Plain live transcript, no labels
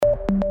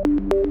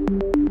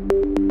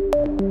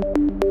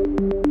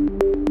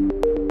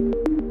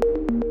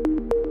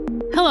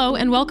Hello,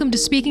 and welcome to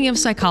Speaking of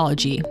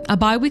Psychology, a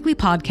bi-weekly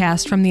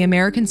podcast from the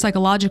American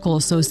Psychological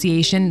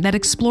Association that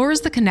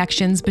explores the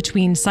connections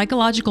between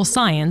psychological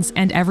science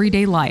and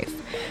everyday life.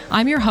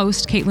 I'm your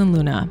host, Caitlin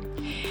Luna.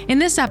 In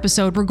this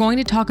episode, we're going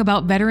to talk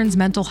about veterans'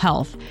 mental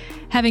health.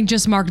 Having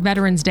just marked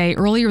Veterans Day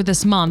earlier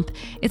this month,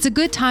 it's a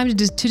good time to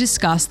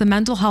discuss the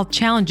mental health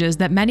challenges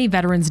that many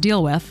veterans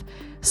deal with,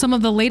 some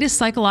of the latest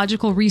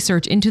psychological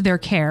research into their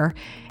care,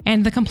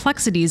 and the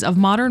complexities of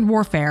modern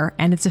warfare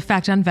and its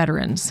effect on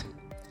veterans.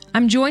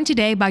 I'm joined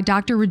today by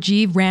Dr.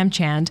 Rajeev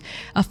Ramchand,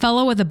 a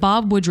fellow at the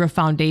Bob Woodruff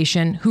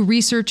Foundation who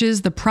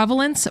researches the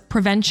prevalence,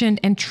 prevention,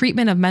 and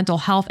treatment of mental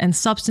health and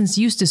substance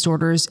use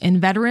disorders in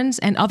veterans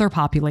and other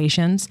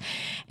populations,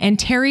 and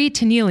Terri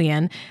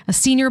Tanielan, a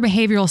senior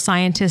behavioral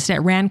scientist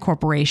at RAND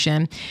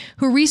Corporation,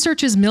 who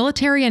researches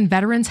military and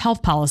veterans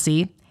health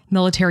policy,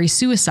 military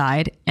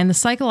suicide, and the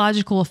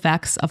psychological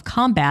effects of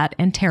combat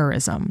and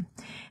terrorism.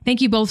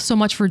 Thank you both so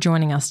much for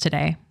joining us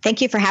today.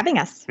 Thank you for having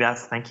us.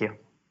 Yes, thank you.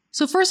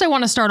 So first, I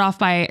want to start off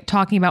by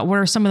talking about what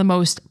are some of the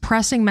most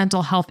pressing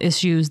mental health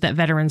issues that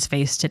veterans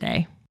face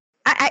today.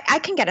 I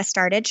can get us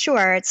started.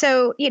 Sure.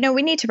 So,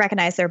 we need to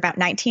recognize there are about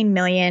 19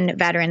 million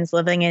veterans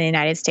living in the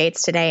United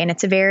States today, and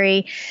it's a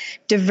very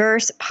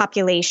diverse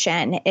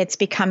population. It's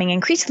becoming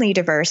increasingly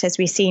diverse as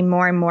we see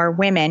more and more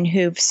women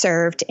who've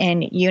served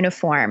in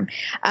uniform.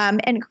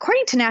 And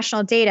according to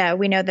national data,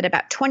 we know that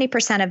about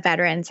 20% of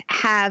veterans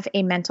have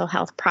a mental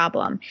health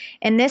problem.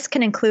 And this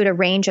can include a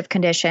range of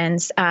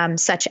conditions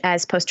such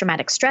as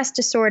post-traumatic stress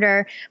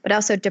disorder, but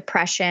also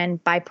depression,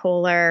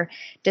 bipolar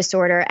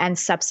disorder, and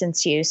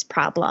substance use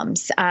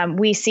problems.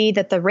 We see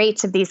that the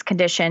rates of these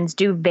conditions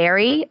do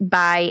vary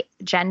by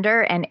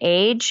gender and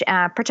age,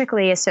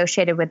 particularly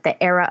associated with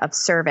the era of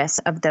service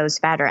of those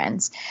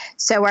veterans.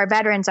 So our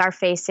veterans are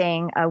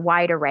facing a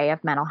wide array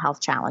of mental health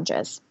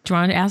challenges. Do you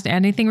want to add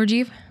anything,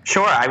 Rajeev?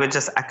 Sure. I would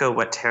just echo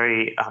what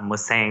Terri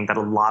was saying, that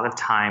a lot of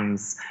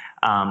times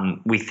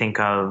we think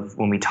of,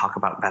 when we talk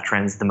about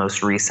veterans, the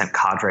most recent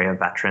cadre of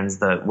veterans,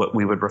 what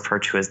we would refer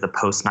to as the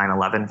post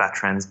 9/11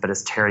 veterans. But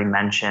as Terri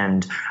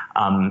mentioned,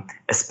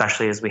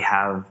 especially as we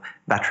have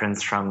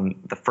veterans from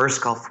the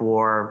first Gulf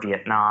War,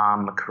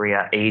 Vietnam,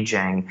 Korea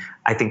aging,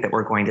 I think that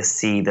we're going to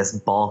see this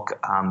bulk,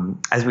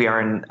 as we are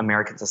in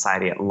American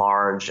society at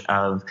large,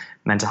 of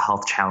mental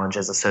health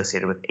challenges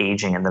associated with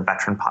aging in the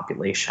veteran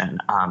population.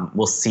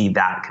 We'll see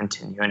that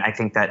continue. And I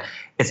think that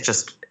it's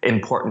just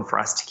important for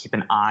us to keep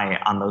an eye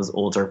on those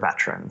older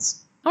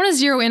veterans. I want to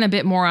zero in a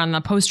bit more on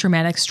the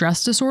post-traumatic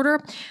stress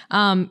disorder.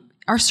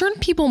 Are certain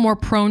people more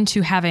prone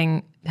to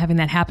having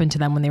that happen to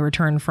them when they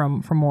return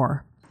from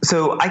war?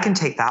 So I can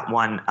take that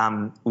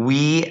one.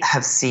 We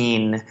have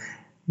seen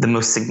the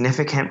most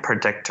significant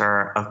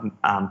predictor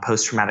of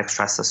post-traumatic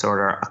stress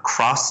disorder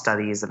across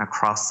studies and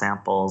across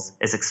samples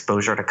is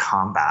exposure to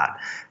combat.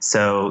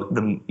 So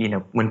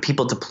when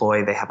people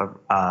deploy, they have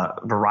a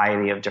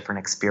variety of different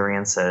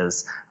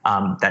experiences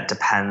that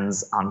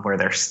depends on where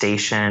they're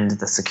stationed,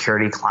 the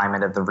security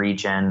climate of the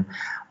region.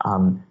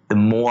 The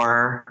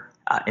more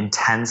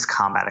intense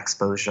combat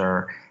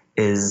exposure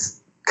is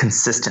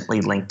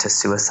consistently linked to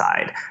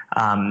suicide.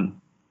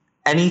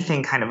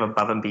 Anything kind of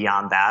above and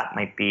beyond that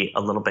might be a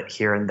little bit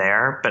here and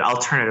there, but I'll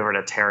turn it over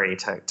to Terri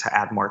to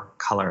add more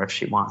color if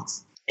she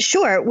wants.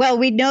 Sure. Well,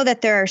 we know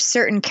that there are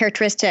certain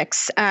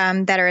characteristics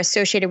that are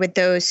associated with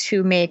those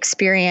who may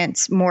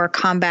experience more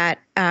combat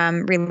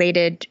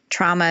related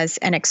traumas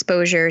and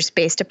exposures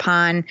based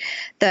upon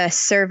the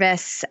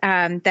service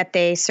that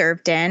they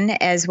served in,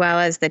 as well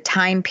as the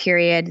time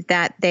period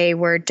that they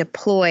were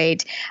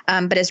deployed.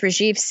 But as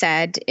Rajeev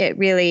said,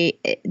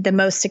 the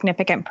most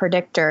significant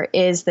predictor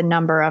is the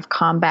number of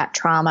combat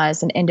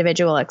traumas and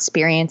individual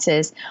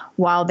experiences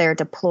while they're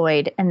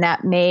deployed. And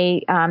that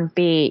may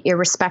be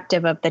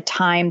irrespective of the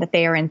time that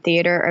they are in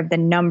theater or the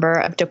number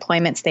of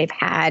deployments they've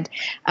had,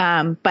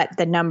 but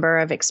the number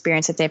of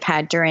experiences they've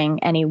had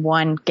during any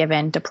one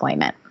given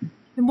deployment.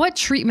 And what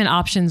treatment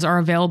options are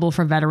available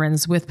for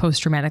veterans with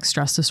post-traumatic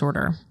stress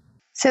disorder?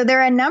 So there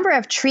are a number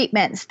of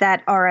treatments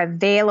that are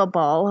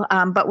available,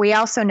 but we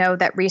also know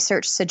that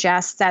research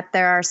suggests that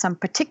there are some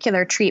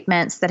particular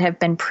treatments that have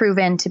been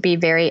proven to be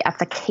very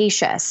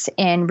efficacious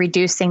in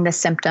reducing the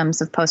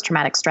symptoms of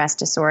post-traumatic stress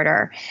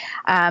disorder.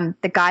 The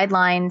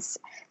guidelines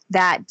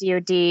that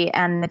DoD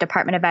and the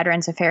Department of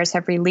Veterans Affairs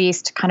have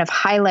released kind of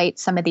highlight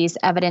some of these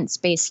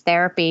evidence-based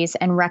therapies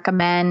and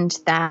recommend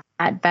that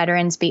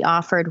veterans be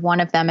offered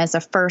one of them as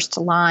a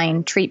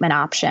first-line treatment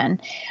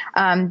option.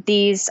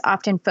 These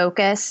often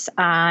focus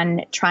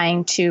on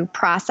trying to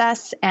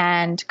process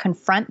and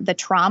confront the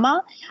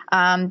trauma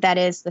that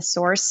is the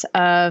source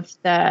of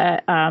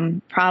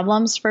the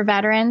problems for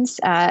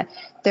veterans.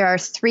 There are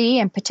three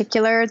in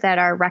particular that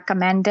are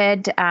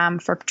recommended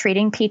for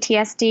treating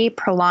PTSD: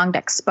 prolonged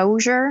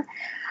exposure,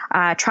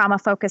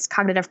 trauma-focused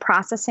cognitive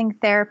processing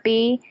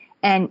therapy,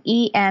 and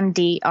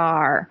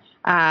EMDR,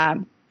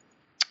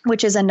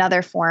 which is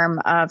another form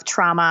of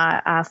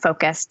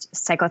trauma-focused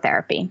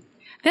psychotherapy.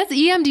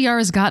 EMDR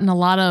has gotten a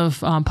lot of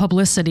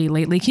publicity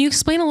lately. Can you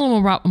explain a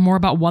little more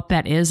about what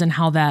that is and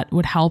how that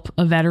would help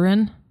a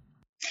veteran?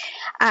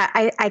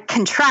 I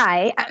can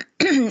try.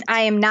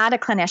 I am not a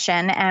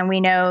clinician, and we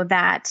know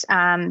that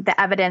the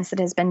evidence that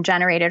has been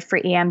generated for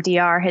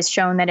EMDR has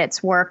shown that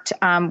it's worked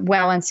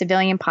well in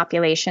civilian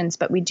populations,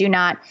 but we do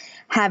not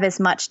have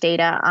as much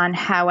data on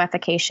how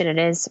efficacious it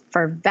is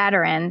for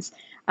veterans.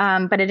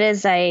 But it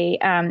is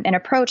an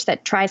approach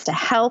that tries to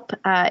help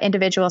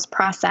individuals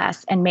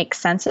process and make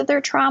sense of their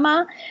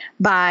trauma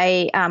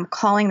by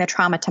calling the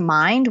trauma to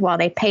mind while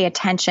they pay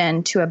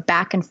attention to a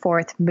back and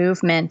forth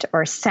movement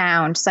or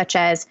sound, such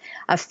as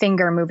a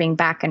finger moving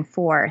back and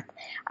forth.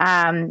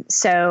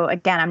 So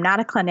again, I'm not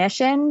a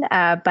clinician,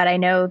 but I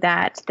know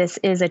that this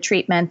is a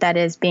treatment that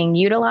is being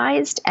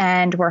utilized,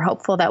 and we're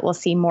hopeful that we'll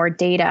see more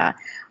data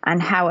on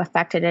how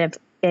effective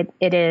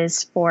it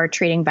is for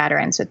treating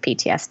veterans with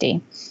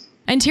PTSD.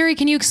 And Terri,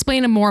 can you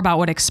explain more about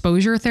what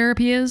exposure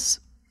therapy is?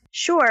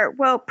 Sure.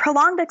 Well,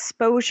 prolonged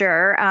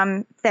exposure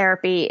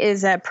therapy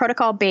is a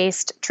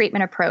protocol-based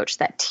treatment approach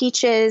that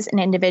teaches an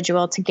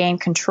individual to gain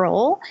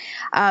control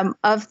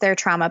of their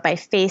trauma by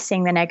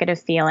facing the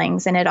negative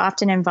feelings. And it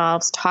often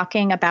involves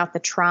talking about the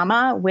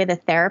trauma with a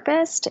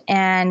therapist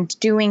and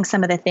doing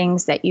some of the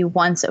things that you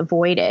once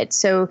avoided.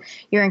 So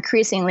you're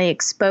increasingly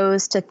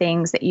exposed to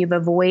things that you've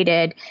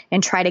avoided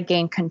and try to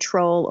gain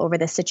control over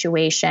the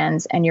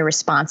situations and your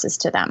responses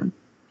to them.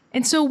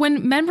 And so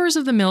when members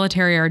of the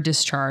military are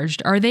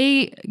discharged, are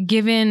they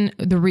given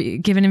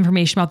given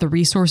information about the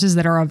resources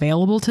that are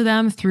available to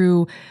them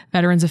through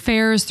Veterans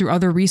Affairs, through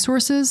other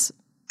resources?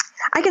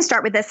 I can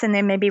start with this, and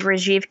then maybe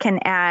Rajeev can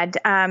add.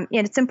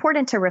 It's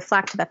important to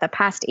reflect that the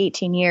past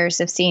 18 years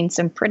have seen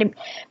some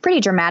pretty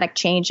dramatic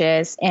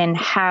changes in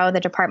how the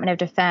Department of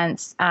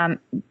Defense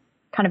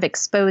kind of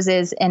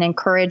exposes and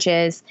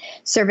encourages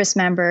service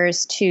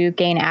members to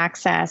gain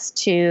access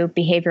to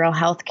behavioral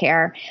health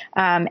care.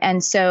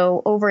 And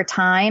so over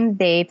time,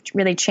 they've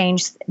really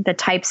changed the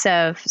types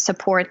of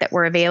support that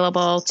were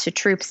available to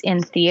troops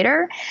in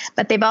theater,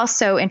 but they've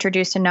also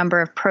introduced a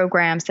number of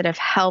programs that have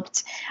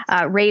helped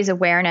raise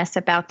awareness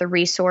about the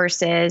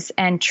resources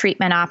and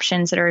treatment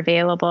options that are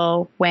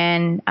available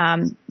when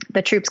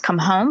the troops come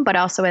home, but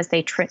also as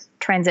they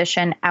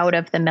transition out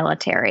of the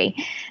military.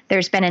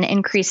 There's been an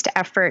increased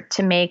effort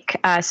to make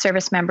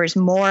service members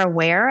more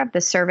aware of the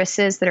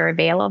services that are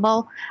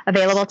available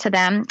to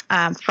them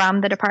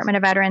from the Department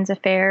of Veterans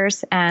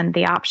Affairs and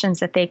the options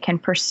that they can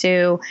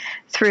pursue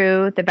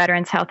through the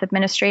Veterans Health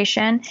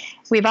Administration.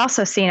 We've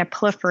also seen a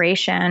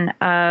proliferation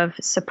of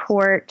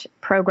support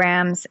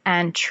programs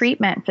and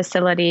treatment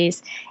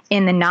facilities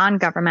in the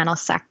non-governmental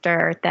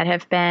sector that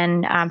have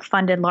been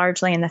funded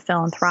largely in the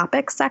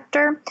philanthropic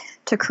sector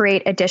to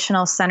create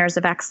additional centers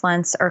of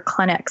excellence or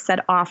clinics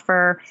that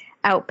offer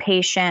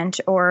outpatient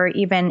or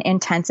even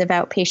intensive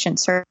outpatient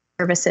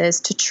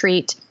services to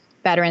treat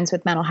veterans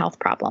with mental health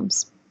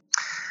problems.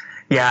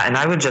 Yeah, and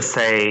I would just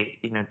say,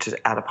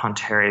 to add upon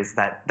Terry's,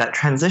 that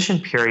transition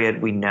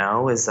period we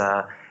know is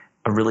a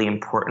really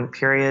important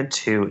period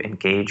to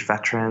engage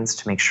veterans,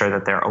 to make sure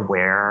that they're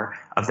aware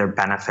of their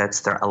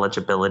benefits, their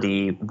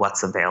eligibility,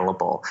 what's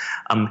available.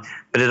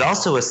 But it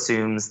also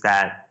assumes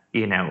that,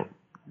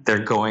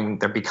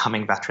 they're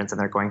becoming veterans and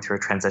they're going through a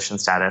transition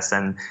status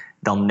and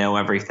they'll know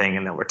everything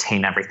and they'll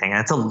retain everything. And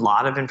it's a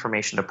lot of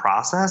information to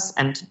process.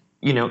 And,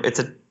 it's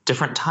a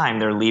different time.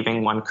 They're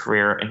leaving one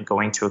career and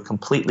going to a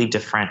completely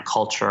different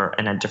culture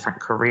and a different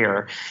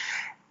career.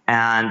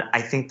 And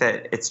I think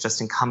that it's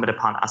just incumbent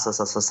upon us as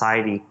a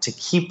society to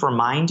keep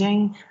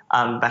reminding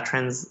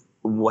veterans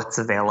what's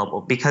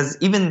available, because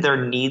even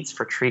their needs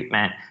for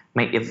treatment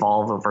might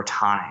evolve over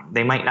time.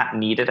 They might not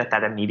need it at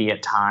that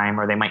immediate time,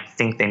 or they might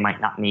think they might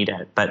not need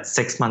it. But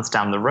 6 months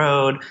down the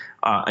road,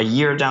 a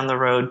year down the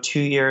road, 2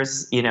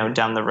 years,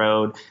 down the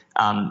road,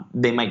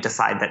 they might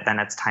decide that then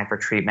it's time for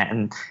treatment.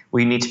 And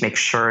we need to make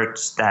sure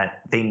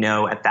that they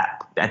know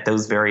at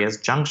those various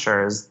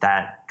junctures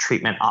that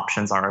treatment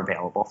options are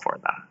available for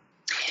them.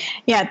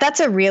 Yeah, that's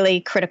a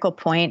really critical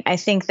point. I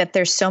think that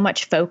there's so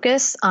much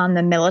focus on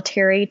the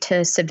military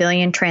to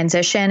civilian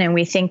transition, and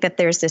we think that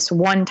there's this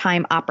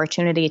one-time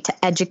opportunity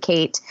to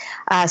educate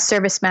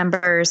service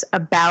members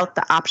about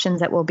the options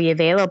that will be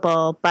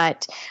available.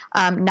 But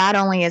not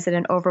only is it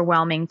an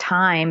overwhelming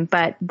time,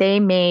 but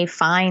they may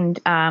find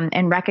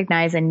and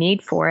recognize a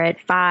need for it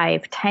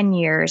 5-10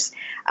 years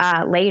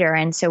later.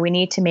 And so we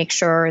need to make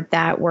sure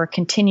that we're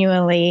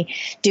continually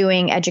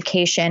doing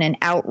education and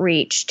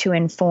outreach to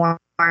inform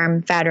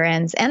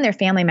veterans and their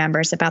family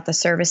members about the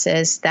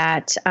services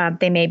that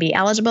they may be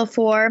eligible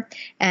for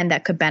and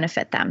that could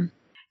benefit them.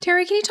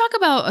 Terri, can you talk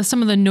about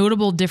some of the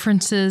notable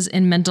differences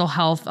in mental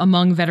health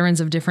among veterans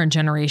of different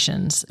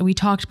generations? We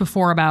talked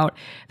before about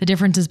the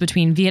differences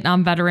between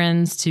Vietnam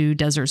veterans to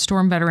Desert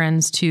Storm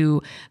veterans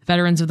to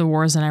veterans of the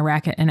wars in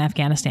Iraq and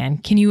Afghanistan.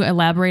 Can you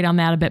elaborate on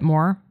that a bit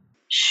more?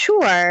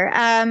 Sure.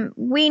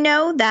 We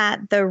know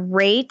that the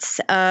rates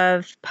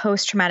of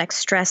post-traumatic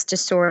stress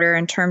disorder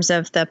in terms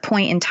of the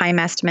point-in-time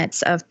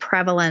estimates of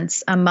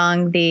prevalence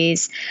among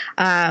these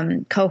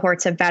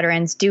cohorts of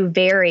veterans do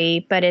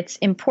vary, but it's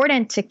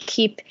important to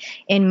keep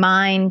in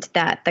mind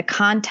that the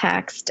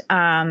context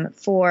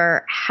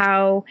for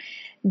how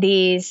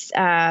these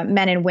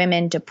men and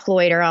women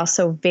deployed are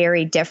also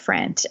very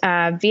different.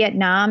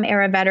 Vietnam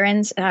era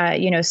veterans,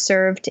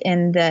 served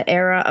in the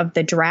era of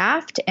the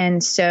draft.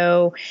 And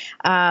so,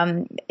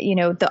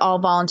 the all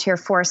volunteer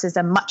force is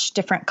a much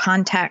different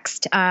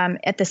context.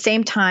 At the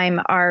same time,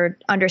 our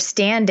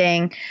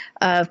understanding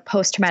of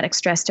post-traumatic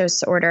stress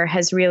disorder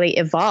has really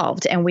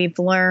evolved. And we've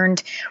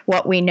learned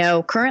what we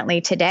know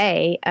currently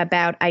today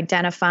about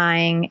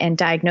identifying and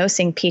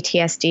diagnosing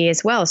PTSD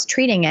as well as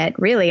treating it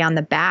really on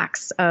the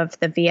backs of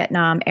the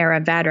Vietnam era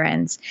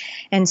veterans.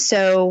 And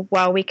so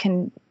while we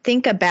can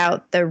think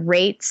about the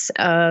rates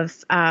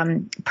of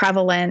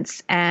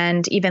prevalence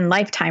and even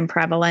lifetime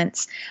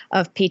prevalence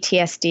of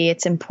PTSD,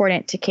 it's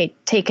important to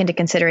take into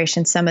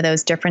consideration some of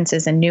those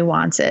differences and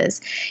nuances.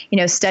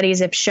 Studies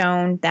have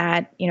shown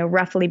that,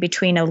 roughly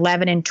between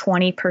 11 and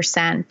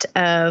 20%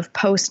 of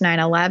post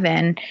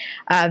 9/11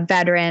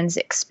 veterans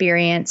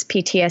experience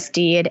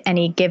PTSD at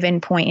any given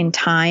point in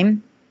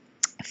time.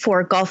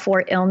 For Gulf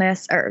War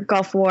illness or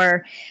Gulf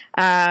War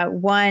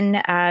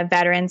I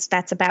veterans,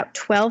 that's about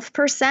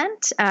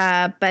 12%.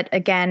 But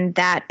again,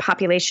 that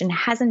population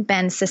hasn't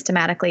been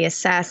systematically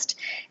assessed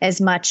as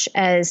much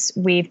as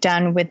we've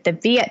done with the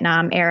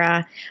Vietnam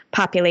era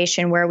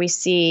population, where we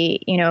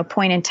see, a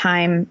point in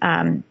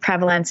time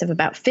prevalence of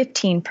about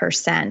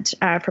 15%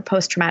 for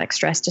post-traumatic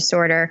stress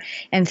disorder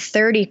and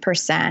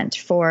 30%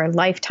 for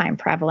lifetime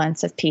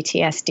prevalence of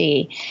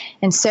PTSD.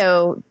 And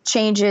so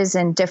changes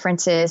and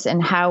differences in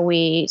how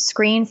we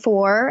screen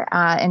for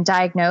and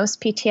diagnose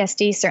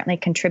PTSD certainly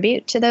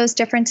contribute to those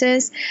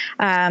differences,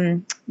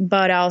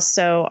 but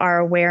also our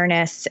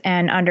awareness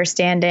and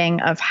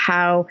understanding of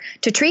how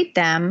to treat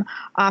them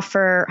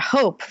offer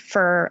hope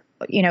for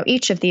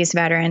each of these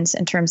veterans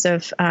in terms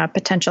of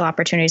potential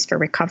opportunities for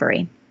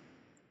recovery.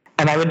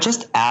 And I would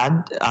just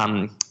add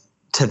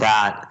to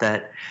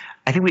that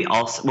I think we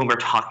also, when we're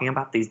talking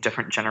about these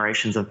different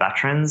generations of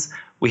veterans,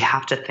 we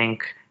have to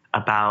think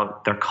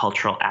about their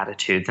cultural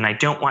attitudes. And I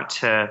don't want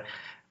to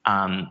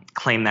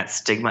claim that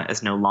stigma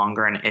is no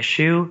longer an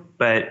issue,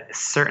 but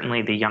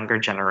certainly the younger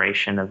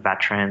generation of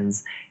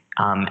veterans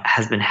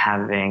has been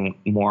having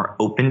more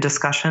open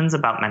discussions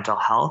about mental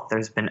health.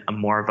 There's been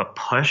more of a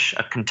push,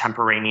 a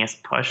contemporaneous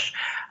push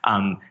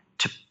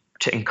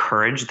to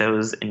encourage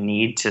those in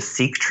need to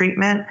seek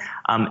treatment.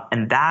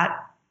 And that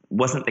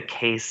wasn't the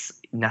case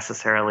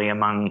necessarily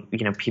among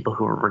people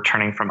who were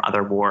returning from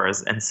other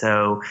wars. And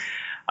so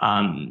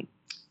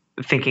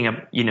thinking of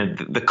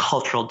the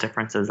cultural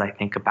differences, I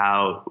think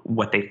about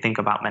what they think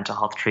about mental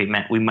health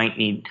treatment, we might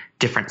need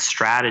different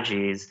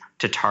strategies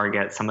to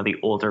target some of the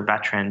older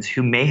veterans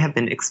who may have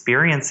been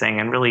experiencing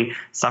and really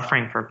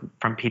suffering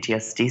from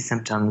PTSD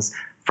symptoms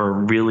for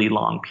really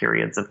long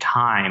periods of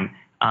time,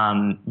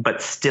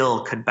 but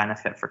still could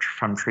benefit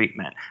from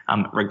treatment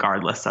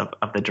regardless of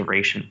the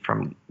duration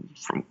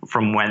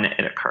from when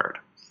it occurred.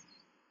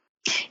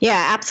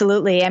 Yeah,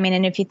 absolutely. I mean,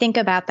 and if you think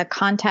about the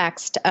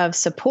context of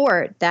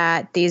support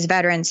that these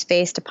veterans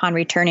faced upon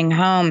returning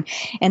home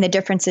and the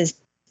differences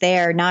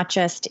there, not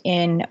just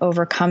in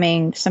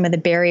overcoming some of the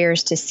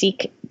barriers to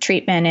seek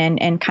treatment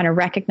and kind of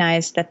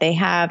recognize that they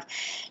have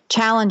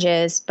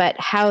challenges, but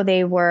how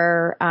they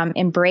were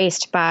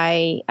embraced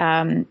by,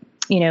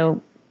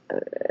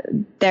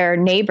 their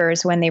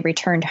neighbors when they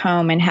returned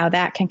home, and how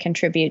that can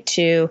contribute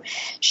to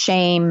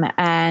shame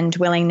and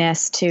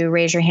willingness to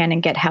raise your hand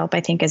and get help, I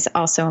think is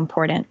also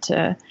important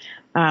to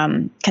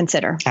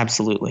consider.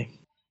 Absolutely.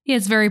 Yeah,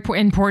 it's very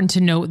important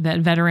to note that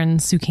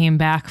veterans who came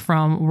back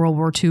from World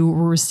War II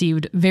were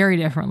received very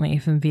differently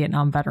from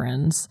Vietnam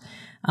veterans.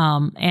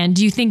 And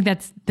do you think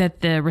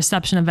that the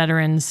reception of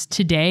veterans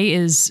today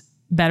is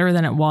better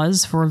than it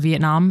was for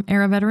Vietnam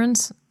era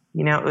veterans?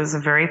 It was a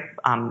very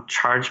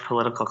charged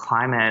political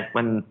climate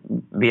when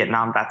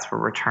Vietnam vets were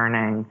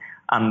returning.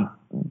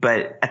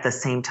 But at the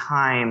same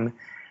time,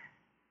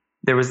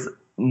 there was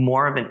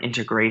more of an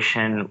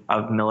integration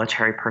of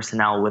military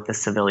personnel with the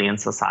civilian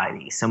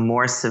society. So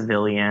more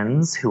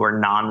civilians who are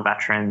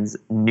non-veterans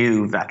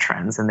knew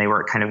veterans, and they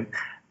were kind of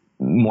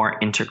more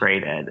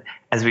integrated.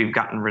 As we've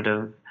gotten rid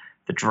of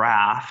the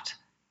draft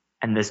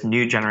and this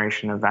new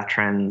generation of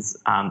veterans,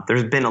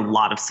 there's been a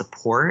lot of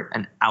support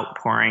and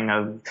outpouring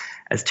of,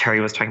 as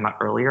Terri was talking about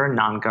earlier,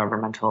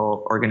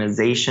 non-governmental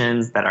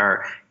organizations that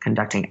are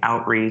conducting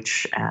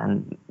outreach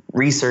and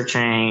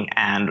researching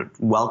and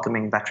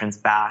welcoming veterans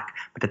back.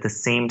 But at the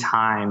same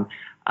time,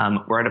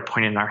 we're at a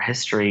point in our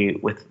history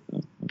with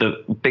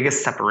the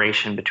biggest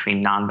separation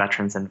between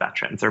non-veterans and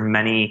veterans. There are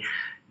many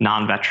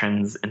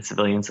non-veterans in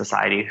civilian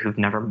society who've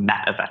never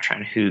met a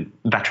veteran, who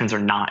veterans are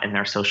not in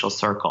their social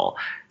circle.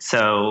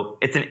 So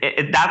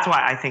that's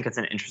why I think it's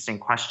an interesting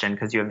question,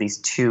 because you have these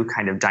two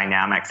kind of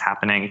dynamics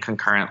happening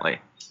concurrently.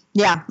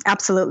 Yeah,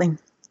 absolutely.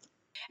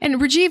 And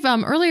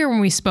Rajeev, earlier when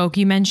we spoke,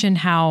 you mentioned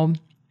how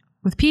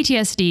with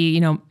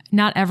PTSD,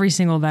 not every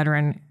single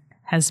veteran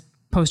has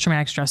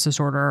post-traumatic stress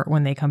disorder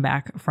when they come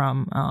back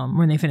from,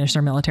 when they finish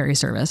their military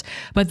service,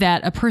 but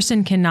that a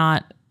person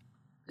cannot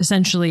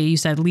essentially, you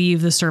said,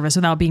 leave the service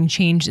without being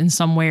changed in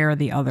some way or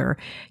the other.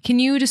 Can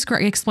you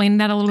explain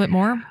that a little bit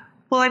more?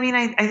 Well, I mean,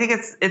 I think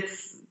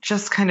it's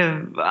just kind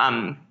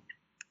of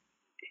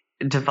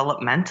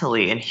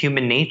developmentally in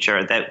human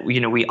nature that,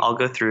 we all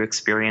go through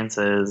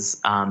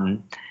experiences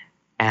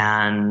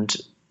and,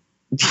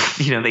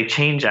 they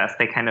change us,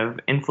 they kind of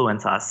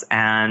influence us.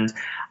 And,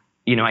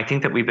 I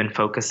think that we've been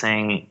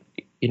focusing,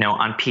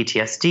 on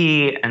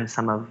PTSD and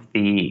some of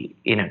the,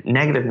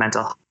 negative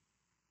mental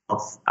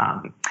health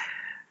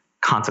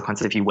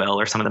consequences, if you will,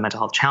 or some of the mental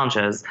health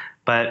challenges.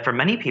 But for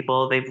many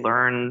people, they've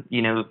learned,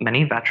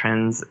 many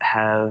veterans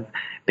have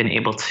been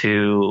able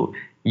to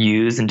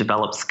use and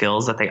develop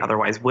skills that they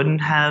otherwise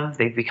wouldn't have.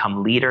 They've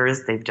become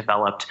leaders. They've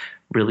developed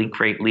really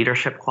great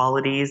leadership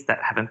qualities that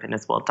haven't been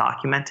as well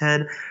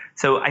documented.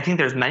 So I think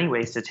there's many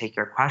ways to take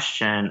your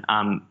question.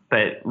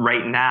 But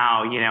right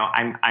now,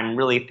 I'm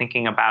really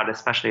thinking about,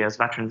 especially as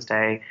Veterans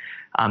Day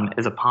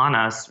is upon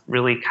us,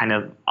 really kind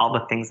of all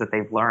the things that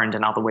they've learned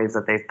and all the ways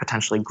that they've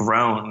potentially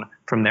grown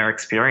from their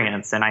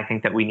experience. And I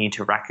think that we need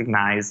to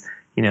recognize,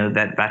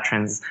 that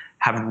veterans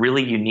have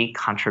really unique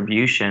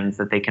contributions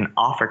that they can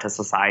offer to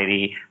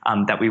society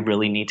that we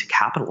really need to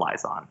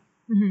capitalize on.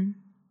 Mm-hmm.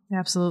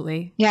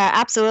 Absolutely. Yeah,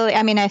 absolutely.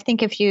 I mean, I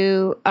think if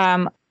you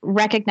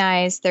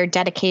recognize their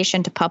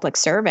dedication to public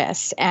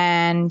service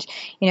and,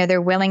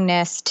 their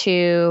willingness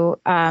to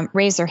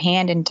raise their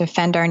hand and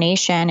defend our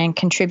nation and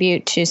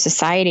contribute to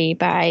society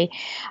by,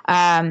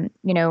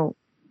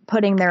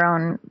 putting their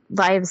own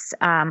lives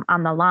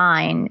on the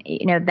line,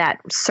 that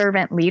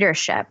servant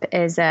leadership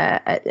is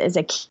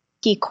a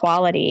key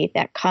quality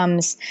that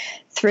comes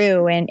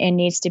through and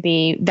needs to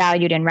be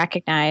valued and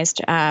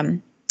recognized.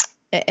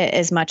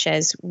 As much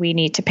as we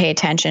need to pay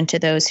attention to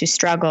those who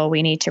struggle,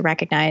 we need to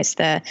recognize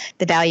the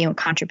value and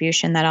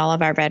contribution that all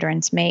of our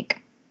veterans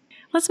make.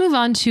 Let's move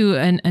on to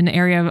an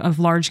area of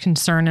large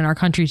concern in our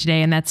country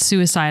today, and that's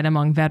suicide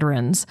among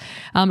veterans.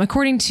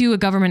 According to a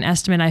government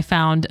estimate I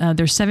found,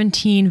 there's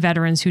 17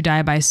 veterans who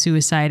die by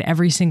suicide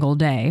every single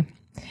day.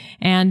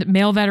 And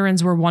male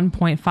veterans were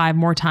 1.5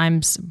 more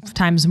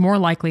times more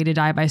likely to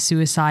die by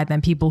suicide than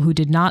people who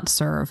did not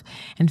serve.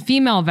 And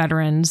female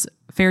veterans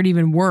fared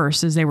even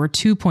worse, as they were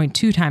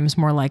 2.2 times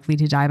more likely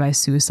to die by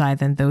suicide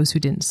than those who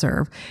didn't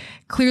serve.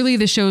 Clearly,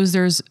 this shows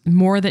there's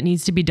more that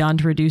needs to be done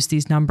to reduce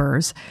these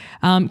numbers.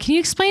 Can you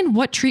explain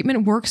what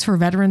treatment works for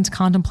veterans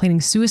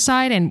contemplating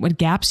suicide and what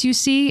gaps you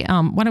see?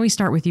 Why don't we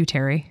start with you,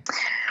 Terri?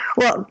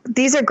 Well,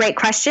 these are great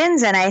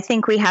questions, and I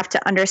think we have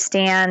to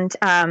understand,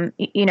 a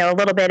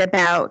little bit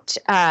about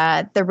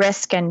the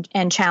risk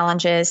and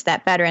challenges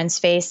that veterans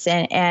face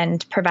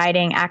and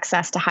providing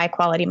access to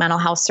high-quality mental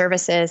health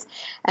services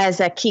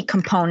as a key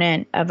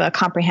component of a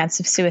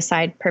comprehensive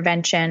suicide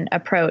prevention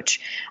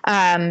approach.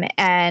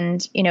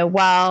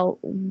 While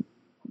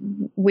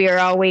we are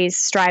always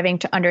striving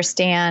to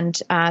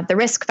understand the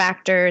risk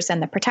factors and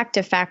the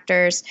protective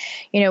factors,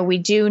 we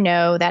do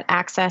know that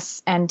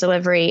access and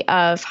delivery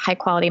of high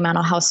quality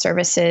mental health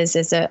services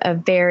is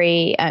a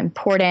very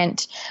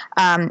important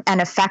and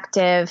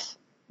effective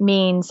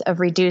means of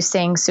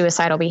reducing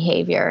suicidal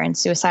behavior and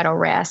suicidal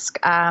risk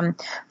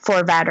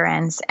for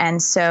veterans.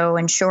 And so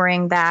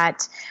ensuring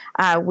that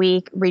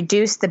we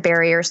reduce the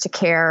barriers to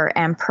care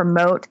and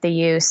promote the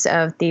use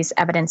of these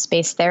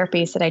evidence-based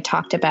therapies that I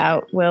talked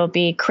about will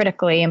be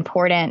critically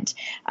important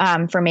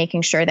for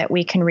making sure that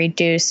we can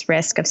reduce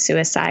risk of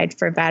suicide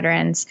for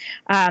veterans.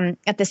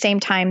 At the same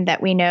time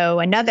that we know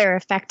another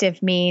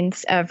effective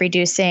means of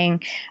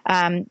reducing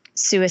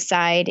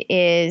suicide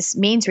is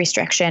means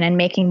restriction and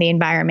making the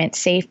environment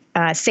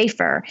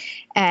safer.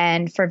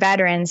 And for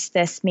veterans,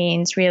 this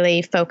means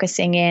really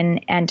focusing in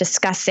and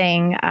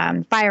discussing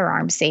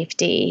firearm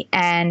safety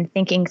and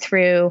thinking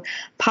through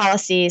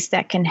policies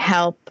that can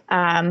help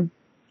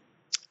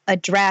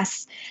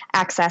address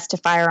access to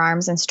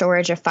firearms and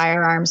storage of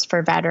firearms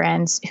for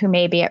veterans who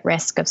may be at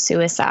risk of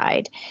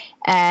suicide.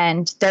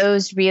 And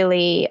those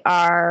really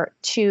are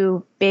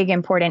two big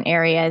important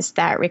areas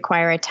that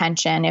require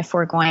attention if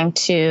we're going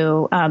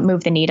to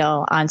move the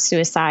needle on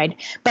suicide.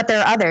 But there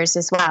are others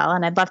as well.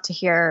 And I'd love to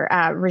hear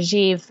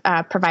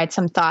Rajeev provide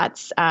some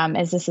thoughts,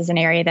 as this is an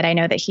area that I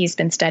know that he's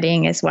been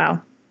studying as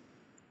well.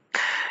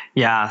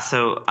 Yeah,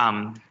 so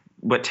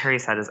what Terri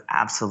said is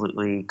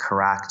absolutely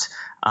correct.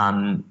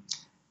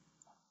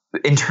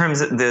 In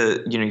terms of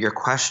your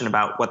question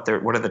about what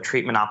are the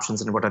treatment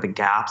options and what are the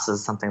gaps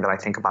is something that I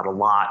think about a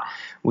lot.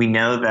 We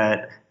know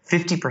that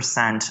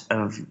 50%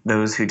 of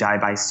those who die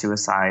by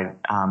suicide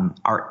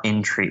are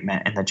in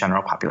treatment in the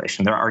general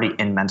population. They're already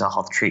in mental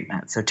health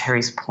treatment. So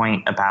Terri's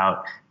point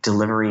about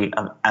delivery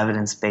of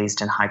evidence-based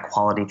and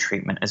high-quality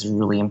treatment is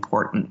really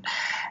important.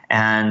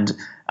 And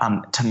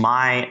to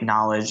my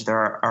knowledge,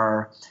 there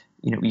are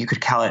you could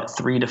call it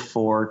 3 to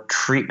 4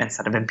 treatments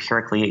that have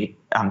empirically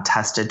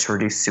tested to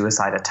reduce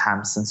suicide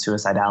attempts and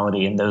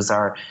suicidality. And those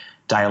are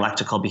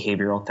dialectical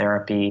behavioral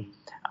therapy,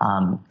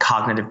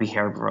 cognitive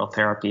behavioral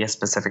therapy, a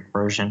specific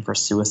version for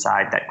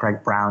suicide that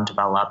Greg Brown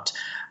developed,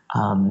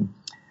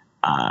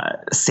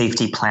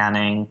 safety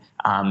planning,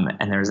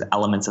 and there's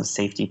elements of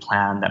safety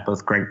plan that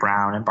both Greg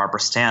Brown and Barbara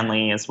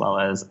Stanley, as well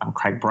as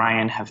Craig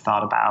Bryan, have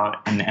thought about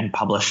and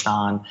published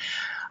on,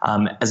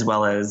 as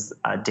well as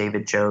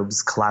David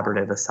Job's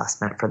collaborative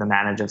assessment for the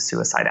management of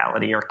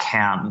suicidality, or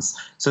CAMS.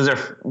 So those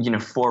are,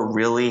 4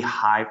 really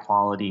high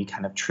quality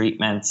kind of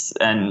treatments,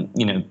 and,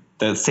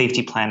 the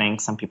safety planning,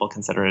 some people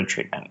consider it a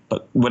treatment,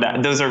 but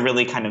those are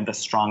really kind of the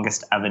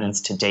strongest evidence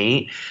to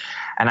date.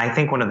 And I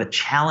think one of the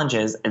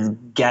challenges is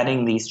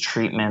getting these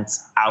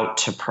treatments out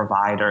to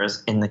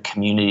providers in the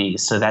community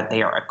so that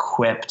they are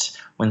equipped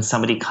when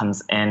somebody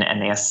comes in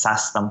and they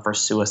assess them for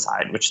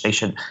suicide, which they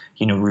should,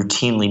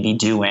 routinely be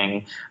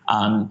doing,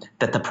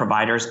 that the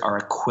providers are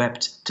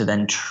equipped to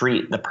then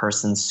treat the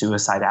person's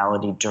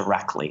suicidality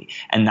directly.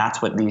 And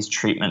that's what these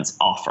treatments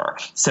offer.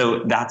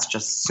 So that's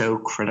just so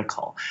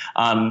critical.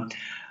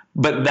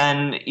 But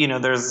then,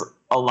 there's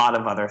a lot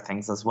of other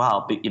things as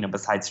well, but,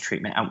 besides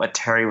treatment, and what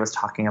Terri was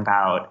talking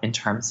about in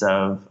terms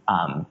of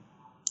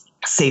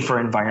safer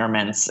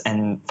environments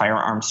and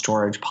firearm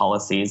storage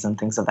policies and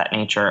things of that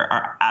nature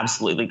are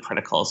absolutely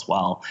critical as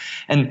well.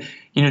 And,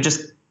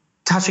 just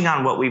touching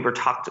on what we were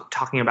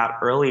talking about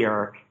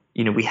earlier,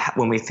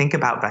 when we think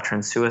about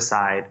veteran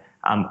suicide,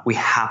 we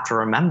have to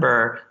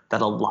remember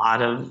that a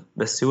lot of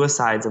the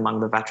suicides among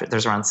the veterans,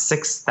 there's around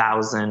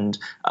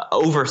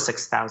over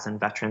 6,000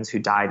 veterans who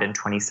died in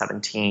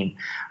 2017.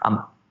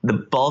 The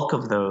bulk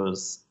of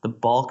those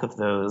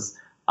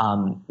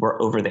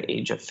were over the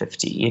age of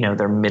 50.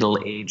 They're middle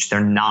age.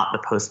 They're not the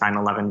post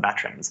 9/11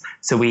 veterans.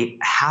 So we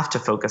have to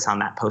focus on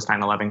that post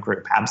 9/11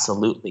 group,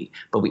 absolutely.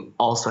 But we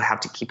also have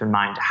to keep in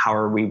mind, how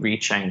are we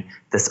reaching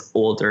this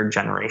older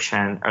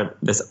generation, or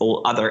this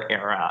other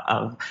era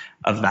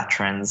of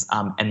veterans,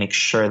 and make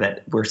sure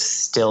that we're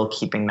still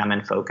keeping them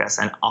in focus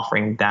and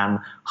offering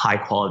them high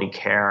quality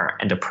care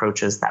and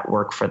approaches that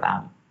work for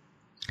them.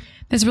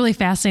 It's really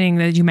fascinating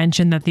that you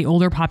mentioned that the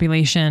older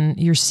population,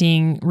 you're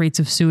seeing rates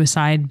of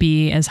suicide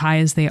be as high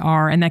as they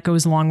are. And that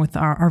goes along with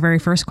our very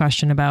first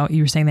question about,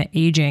 you were saying that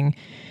aging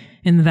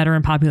in the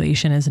veteran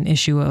population is an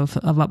issue of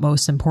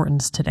utmost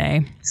importance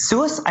today.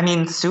 Suicide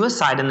in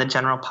the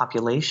general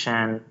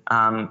population,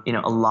 a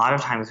lot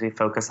of times we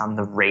focus on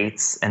the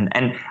rates. And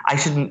I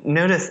should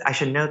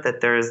note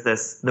that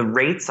the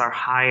rates are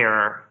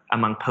higher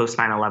among post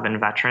 9/11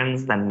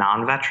 veterans than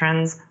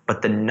non-veterans,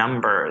 but the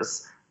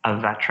numbers of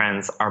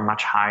veterans are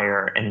much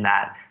higher in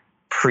that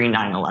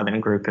pre-9/11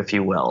 group, if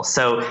you will.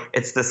 So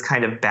it's this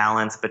kind of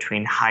balance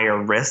between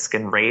higher risk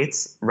and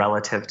rates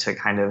relative to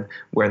kind of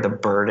where the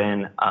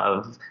burden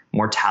of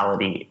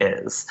mortality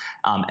is.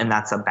 And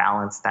that's a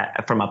balance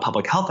that, from a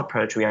public health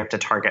approach, we have to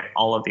target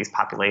all of these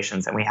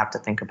populations, and we have to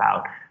think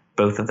about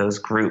both of those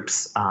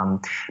groups.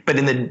 But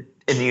in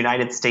the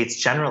United States,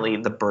 generally,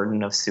 the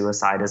burden of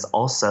suicide is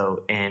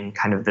also in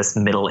kind of this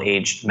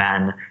middle-aged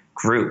men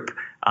group,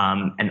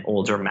 and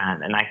older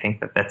men. And I think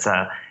that that's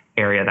a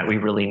area that we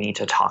really need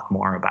to talk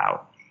more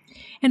about.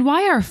 And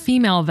why are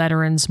female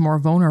veterans more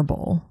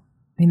vulnerable?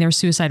 Their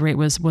suicide rate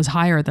was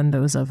higher than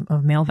those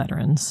of male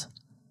veterans.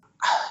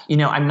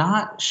 I'm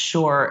not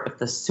sure if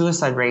the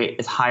suicide rate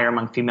is higher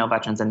among female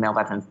veterans than male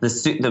veterans.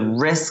 The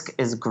risk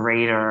is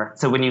greater.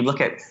 So when you look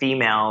at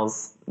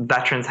females,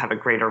 veterans have a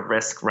greater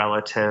risk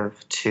relative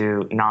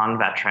to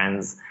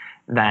non-veterans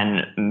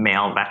than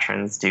male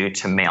veterans do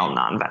to male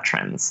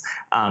non-veterans.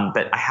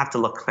 But I have to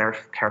look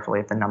carefully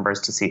at the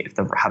numbers to see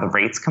how the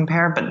rates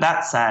compare. But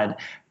that said,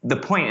 the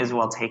point is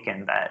well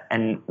taken,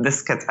 and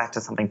this gets back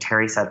to something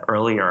Terri said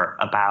earlier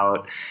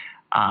about,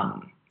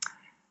 about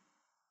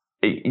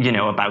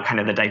kind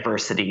of the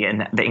diversity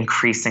and the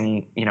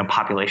increasing,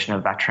 population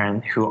of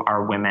veterans who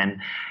are women.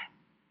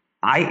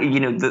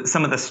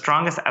 Some of the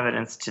strongest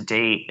evidence to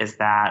date is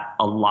that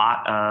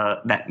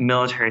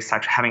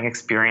that having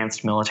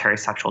experienced military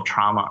sexual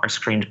trauma or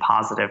screened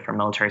positive for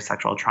military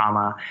sexual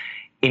trauma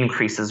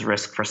increases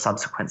risk for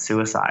subsequent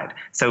suicide.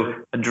 So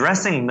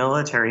addressing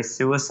military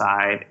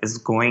suicide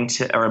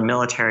or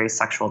military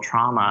sexual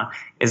trauma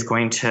is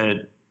going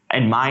to,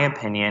 in my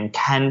opinion,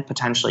 can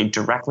potentially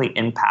directly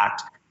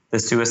impact the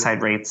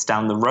suicide rates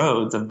down the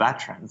roads of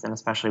veterans, and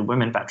especially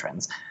women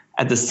veterans.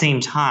 At the same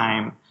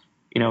time,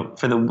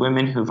 for the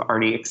women who've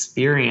already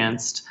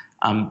experienced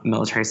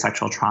military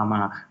sexual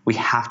trauma, we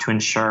have to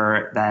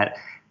ensure that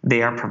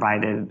they are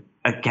provided,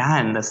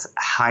 again, this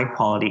high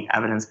quality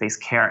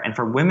evidence-based care. And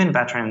for women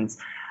veterans,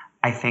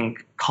 I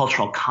think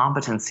cultural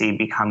competency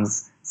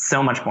becomes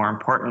so much more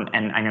important.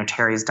 And I know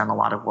Terri's done a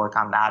lot of work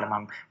on that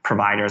among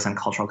providers and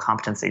cultural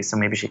competency. So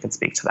maybe she could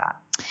speak to that.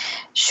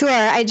 Sure.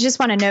 I just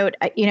want to note,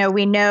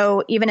 we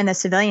know even in the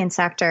civilian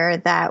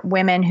sector that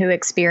women who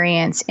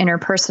experience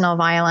interpersonal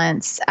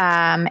violence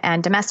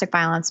and domestic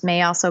violence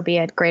may also be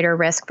at greater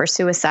risk for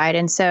suicide.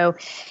 And so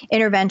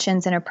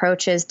interventions and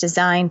approaches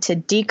designed to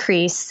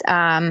decrease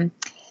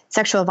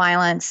sexual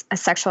violence,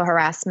 sexual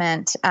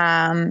harassment,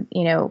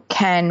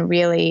 can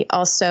really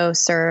also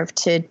serve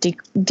to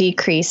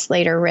decrease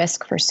later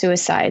risk for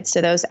suicide.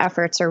 So those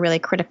efforts are really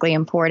critically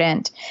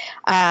important.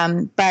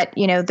 But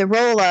the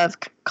role of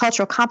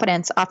cultural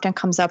competence often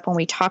comes up when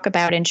we talk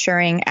about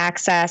ensuring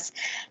access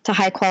to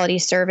high quality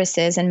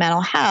services in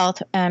mental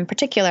health, in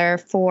particular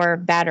for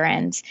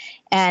veterans.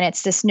 And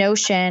it's this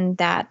notion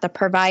that the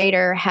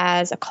provider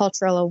has a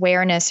cultural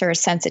awareness or a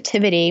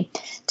sensitivity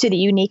to the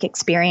unique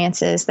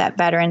experiences that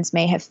veterans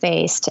may have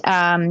faced,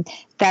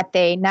 that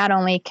they not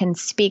only can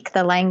speak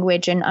the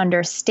language and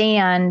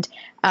understand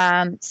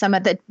some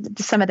of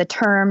the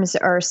terms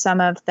or some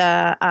of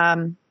the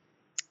kind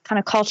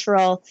of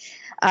cultural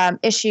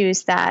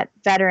issues that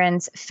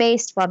veterans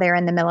faced while they're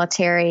in the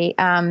military,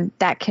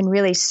 that can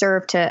really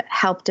serve to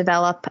help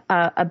develop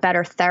a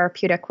better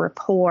therapeutic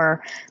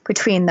rapport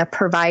between the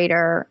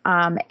provider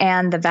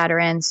and the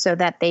veterans so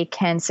that they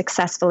can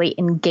successfully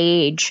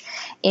engage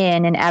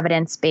in an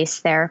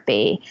evidence-based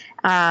therapy.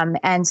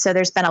 And so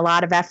there's been a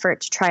lot of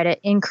effort to try to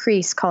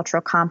increase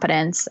cultural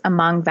competence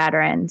among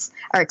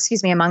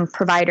among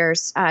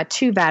providers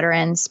to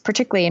veterans,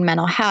 particularly in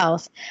mental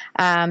health,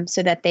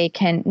 so that they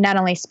can not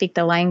only speak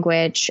the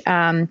language,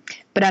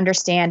 but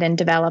understand and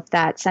develop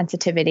that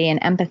sensitivity and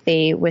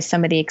empathy with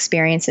some of the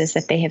experiences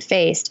that they have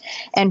faced.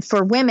 And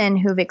for women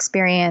who've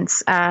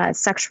experienced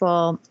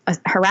sexual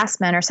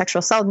harassment or sexual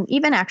assault, and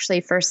even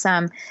actually for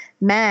some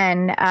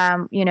men,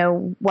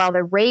 while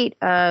the rate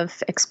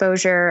of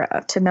exposure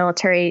to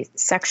military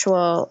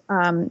sexual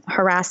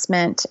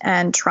harassment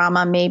and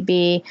trauma may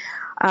be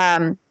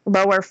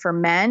lower for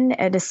men,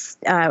 it is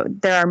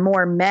there are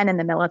more men in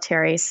the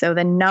military, so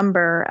the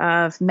number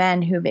of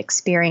men who've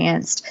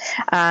experienced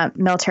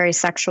military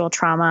sexual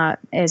trauma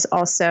is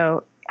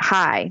also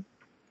high.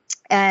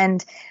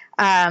 And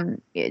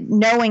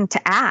knowing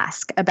to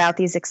ask about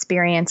these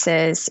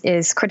experiences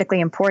is critically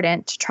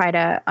important to try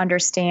to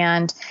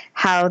understand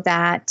how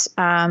that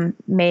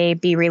may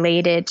be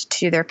related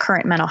to their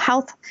current mental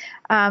health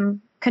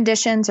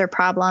conditions or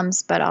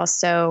problems, but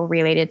also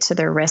related to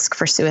their risk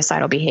for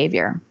suicidal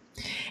behavior.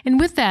 And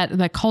with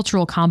that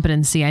cultural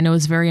competency, I know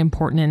is very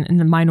important in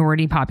the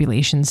minority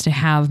populations to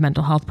have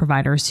mental health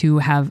providers who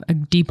have a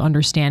deep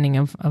understanding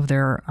of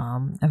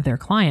their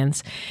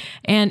clients.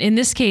 And in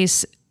this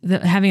case,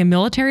 having a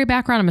military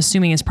background, I'm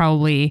assuming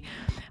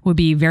would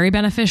be very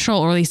beneficial,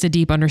 or at least a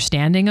deep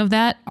understanding of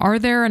that. Are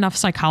there enough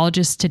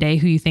psychologists today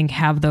who you think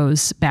have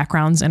those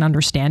backgrounds and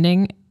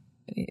understanding?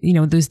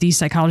 These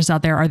psychologists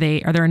out there, are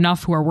there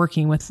enough who are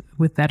working with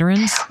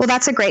veterans? Well,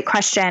 that's a great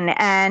question.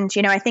 And,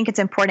 I think it's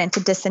important to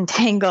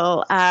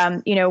disentangle,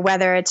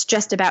 whether it's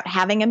just about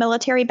having a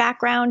military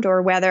background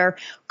or whether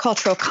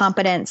cultural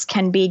competence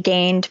can be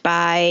gained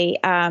by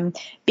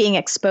being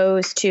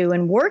exposed to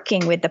and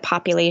working with the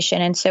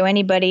population. And so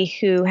anybody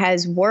who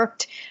has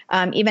worked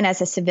even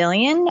as a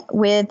civilian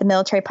with the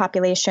military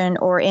population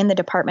or in the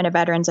Department of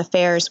Veterans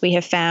Affairs, we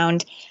have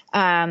found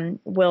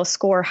will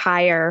score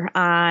higher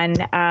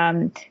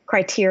on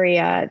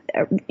criteria,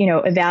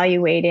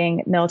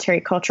 evaluating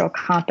military cultural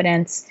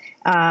competence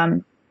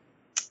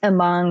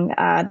among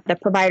the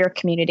provider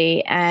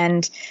community.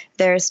 And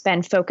there's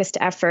been focused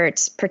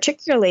efforts,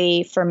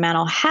 particularly for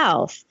mental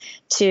health,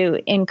 to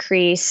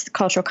increase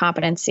cultural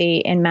competency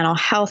in mental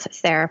health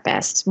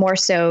therapists, more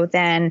so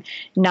than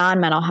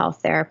non-mental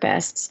health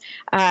therapists.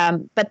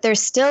 But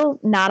there's still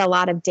not a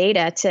lot of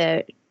data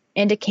to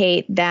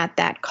indicate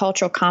that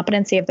cultural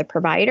competency of the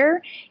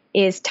provider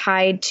is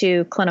tied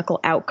to clinical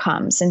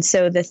outcomes. And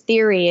so the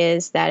theory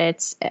is that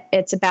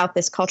it's about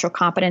this cultural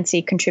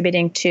competency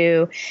contributing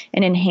to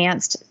an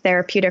enhanced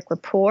therapeutic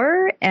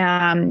rapport,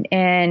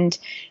 and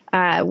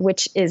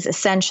which is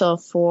essential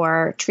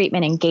for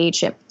treatment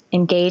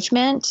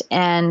engagement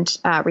and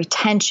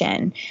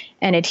retention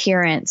and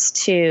adherence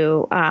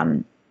to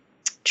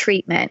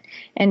treatment.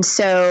 And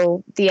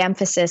so the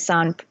emphasis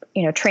on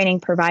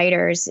training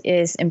providers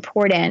is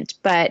important,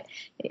 but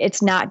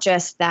it's not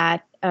just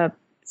that a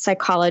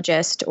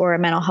psychologist or a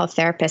mental health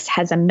therapist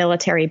has a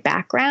military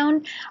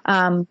background,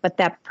 but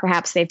that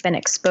perhaps they've been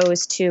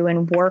exposed to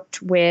and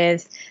worked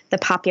with the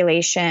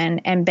population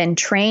and been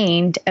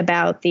trained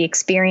about the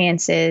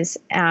experiences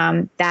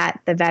that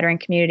the veteran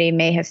community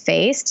may have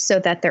faced, so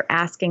that they're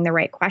asking the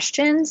right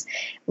questions,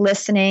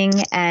 listening,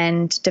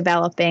 and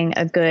developing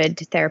a good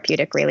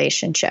therapeutic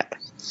relationship.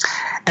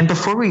 And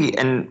before we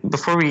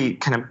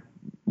kind of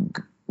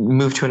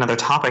move to another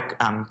topic,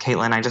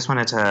 Caitlin, I just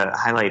wanted to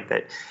highlight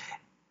that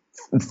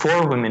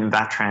for women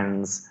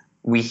veterans,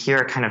 we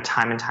hear kind of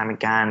time and time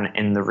again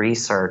in the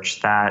research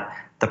that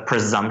the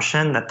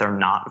presumption that they're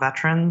not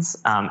veterans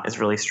is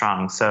really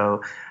strong.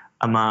 So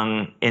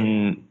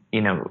in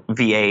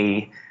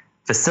VA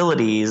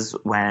facilities,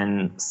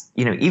 when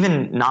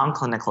even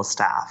non-clinical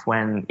staff,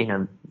 when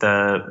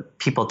the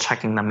people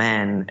checking them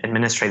in,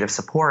 administrative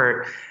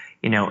support,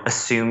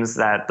 assumes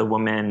that the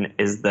woman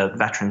is the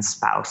veteran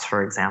spouse,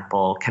 for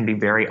example, can be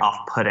very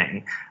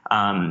off-putting.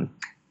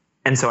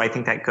 And so I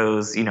think that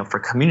goes, for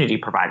community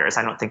providers.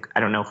 I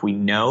don't know if we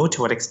know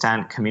to what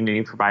extent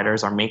community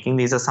providers are making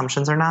these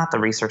assumptions or not. The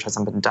research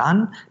hasn't been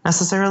done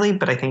necessarily,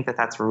 but I think that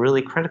that's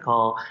really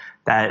critical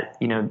that,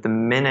 the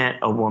minute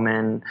a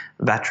woman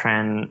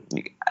veteran,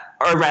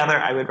 or rather,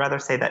 I would rather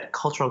say that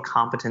cultural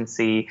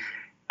competency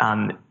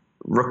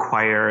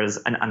requires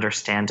an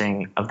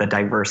understanding of the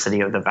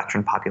diversity of the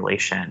veteran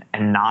population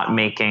and not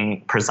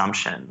making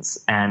presumptions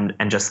and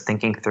just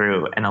thinking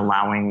through and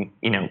allowing,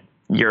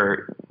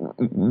 your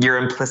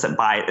implicit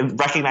bias,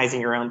 recognizing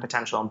your own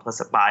potential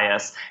implicit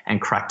bias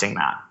and correcting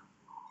that.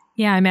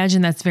 Yeah, I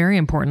imagine that's very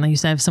important. Like you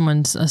said, if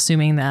someone's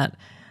assuming that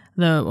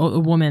a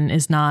woman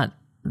is not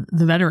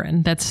the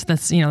veteran, that's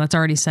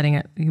already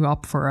setting you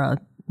up for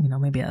a,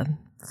 maybe a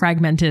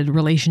fragmented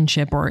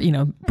relationship or,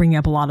 bringing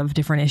up a lot of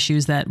different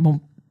issues that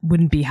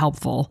wouldn't be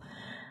helpful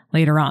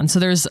later on. So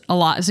there's a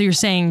lot. So you're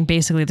saying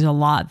basically there's a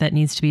lot that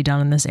needs to be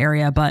done in this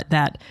area, but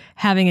that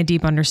having a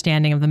deep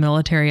understanding of the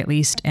military, at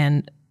least,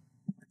 and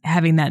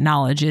having that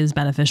knowledge is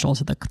beneficial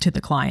to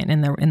the client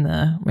in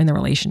the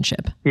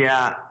relationship.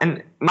 Yeah.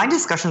 And my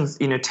discussions,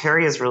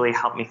 Terri has really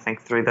helped me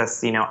think through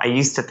this. I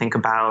used to think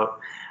about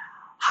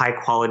high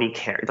quality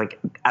care, like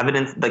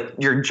evidence, like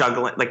you're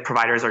juggling, like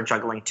providers are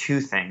juggling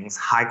two things,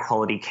 high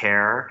quality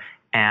care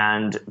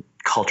and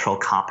cultural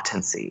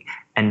competency,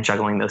 and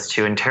juggling those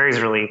two. And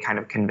Terry's really kind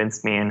of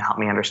convinced me and helped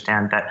me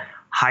understand that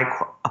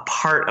a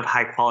part of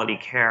high quality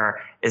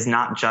care is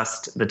not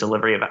just the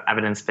delivery of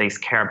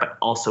evidence-based care, but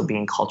also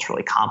being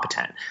culturally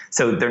competent.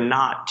 So they're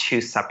not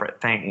two separate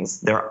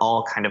things. They're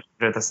all kind of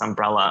under this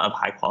umbrella of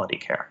high quality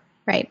care.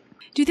 Right.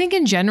 Do you think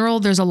in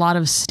general there's a lot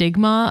of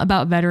stigma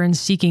about veterans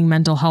seeking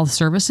mental health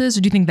services,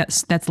 or do you think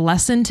that's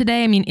lessened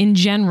today? I mean, in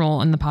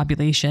general in the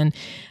population,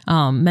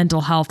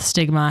 mental health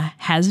stigma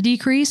has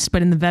decreased,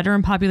 but in the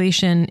veteran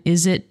population,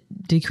 is it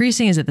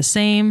decreasing? Is it the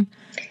same?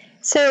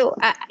 So,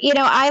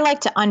 I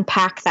like to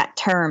unpack that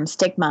term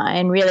stigma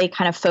and really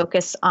kind of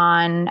focus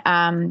on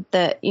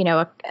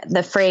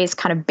the phrase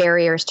kind of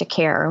barriers to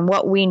care and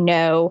what we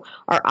know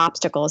are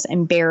obstacles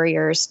and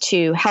barriers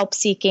to help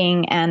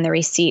seeking and the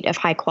receipt of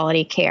high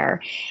quality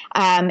care.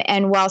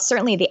 And while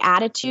certainly the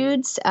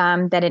attitudes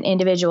that an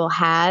individual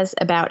has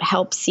about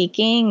help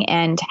seeking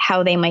and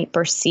how they might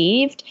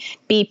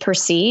be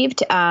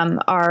perceived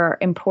are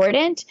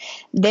important,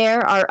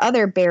 there are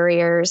other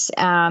barriers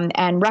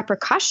and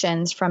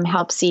repercussions from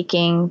help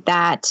seeking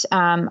that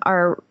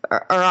are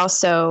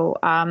also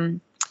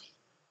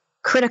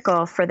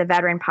critical for the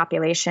veteran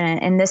population.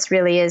 And this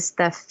really is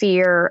the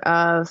fear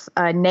of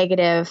a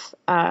negative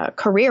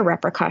career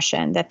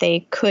repercussion, that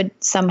they could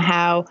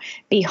somehow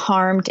be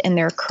harmed in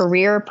their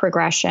career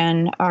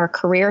progression or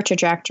career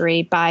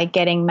trajectory by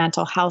getting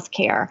mental health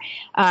care.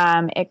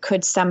 It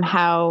could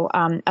somehow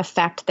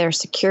affect their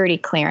security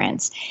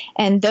clearance.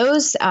 And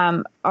those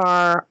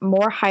are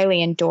more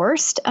highly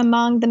endorsed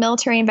among the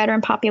military and veteran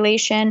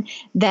population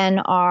than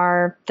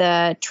are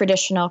the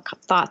traditional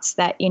thoughts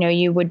that,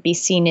 you would be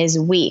seen as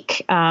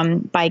weak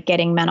by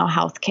getting mental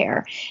health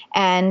care.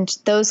 And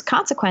those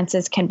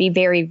consequences can be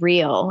very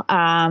real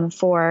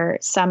for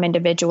some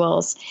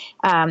individuals.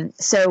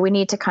 So we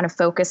need to kind of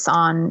focus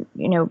on,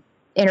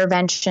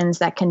 interventions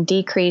that can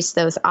decrease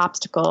those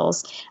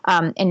obstacles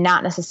and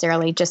not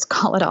necessarily just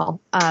call it all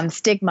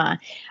stigma.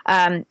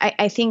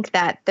 I think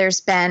that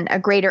there's been a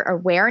greater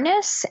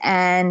awareness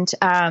and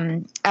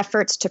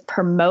efforts to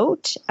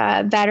promote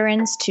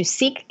veterans to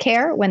seek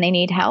care when they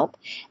need help.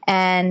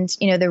 And,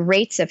 the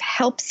rates of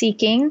help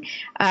seeking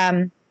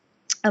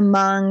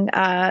among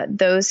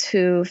those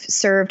who've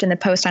served in the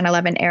post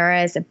 9/11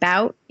 era is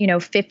about,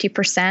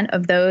 50%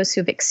 of those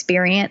who've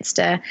experienced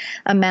a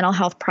mental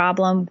health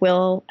problem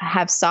will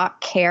have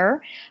sought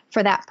care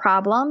for that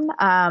problem.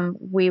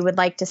 We would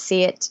like to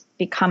see it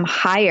become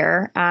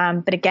higher.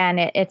 But again,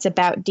 it's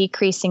about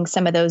decreasing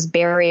some of those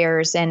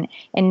barriers and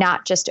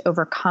not just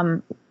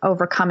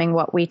overcoming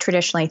what we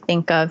traditionally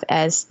think of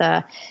as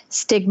the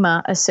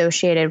stigma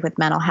associated with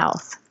mental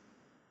health.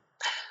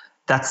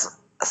 That's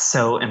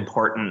so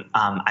important.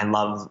 I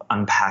love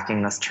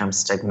unpacking this term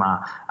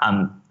stigma.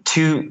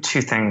 Two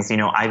things,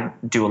 I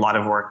do a lot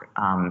of work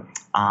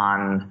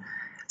on.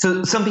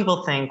 So some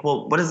people think,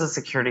 well, what does a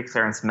security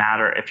clearance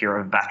matter if you're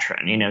a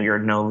veteran? You're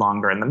no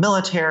longer in the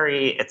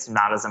military. It's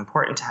not as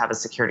important to have a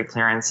security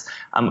clearance.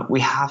 We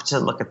have to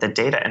look at the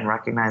data and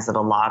recognize that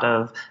a lot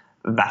of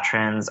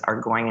veterans are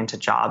going into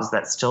jobs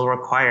that still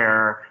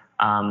require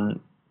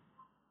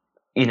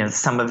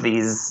some of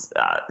these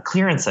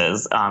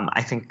clearances.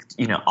 I think,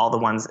 all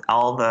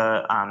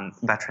the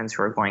veterans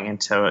who are going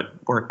into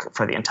work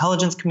for the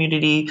intelligence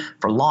community,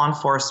 for law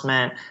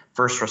enforcement,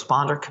 first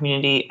responder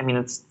community,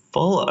 it's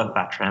full of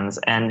veterans.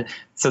 And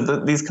so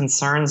these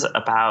concerns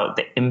about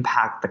the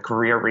impact, the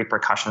career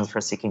repercussions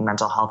for seeking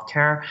mental health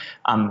care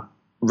are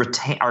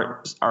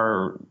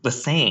the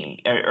same,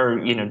 or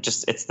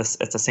it's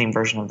the same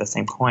version of the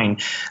same coin.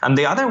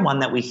 The other one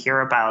that we hear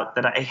about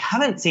that I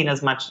haven't seen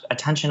as much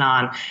attention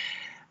on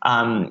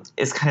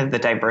is kind of the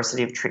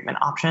diversity of treatment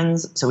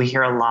options. So we've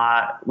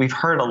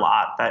heard a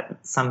lot that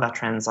some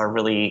veterans are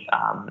really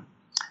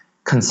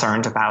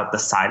concerned about the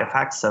side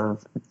effects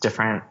of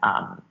different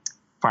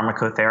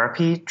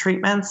pharmacotherapy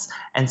treatments.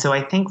 And so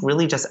I think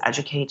really just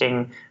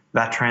educating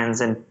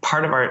veterans, and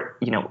part of our,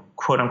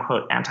 quote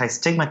unquote,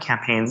 anti-stigma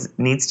campaigns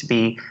needs to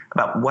be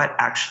about what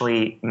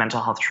actually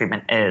mental health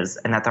treatment is,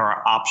 and that there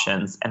are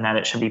options, and that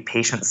it should be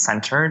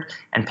patient-centered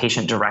and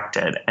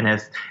patient-directed. And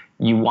if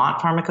you want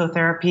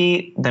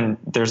pharmacotherapy, then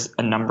there's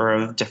a number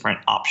of different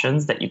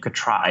options that you could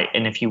try.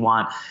 And if you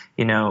want,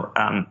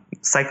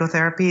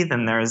 psychotherapy,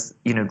 then there's,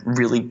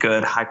 really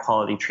good high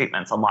quality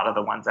treatments. A lot of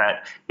the ones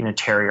that,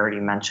 Terri already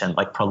mentioned,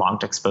 like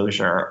prolonged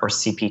exposure or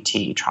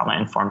CPT,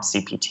 trauma-informed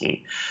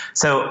CPT.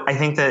 So I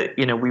think that,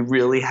 we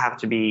really have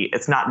to be,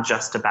 it's not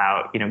just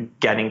about,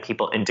 getting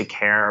people into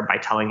care by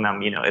telling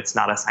them, it's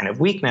not a sign of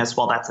weakness.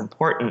 While that's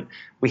important,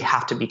 we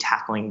have to be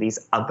tackling these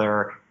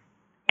other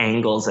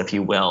angles, if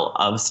you will,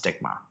 of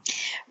stigma.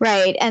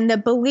 Right. And the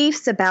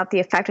beliefs about the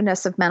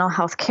effectiveness of mental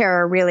health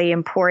care are really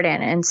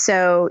important. And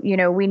so,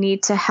 we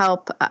need to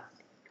help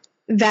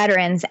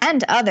veterans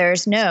and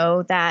others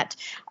know that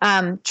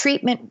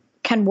treatment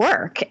can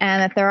work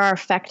and that there are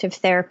effective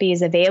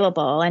therapies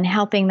available, and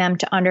helping them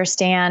to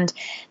understand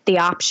the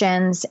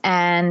options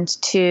and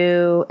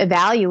to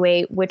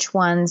evaluate which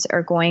ones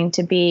are going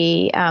to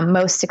be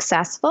most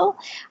successful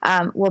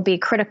will be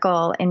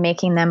critical in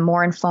making them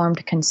more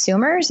informed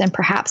consumers, and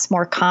perhaps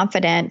more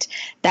confident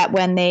that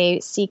when they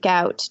seek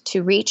out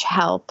to reach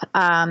help,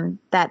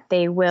 that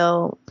they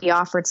will be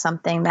offered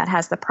something that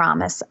has the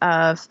promise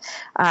of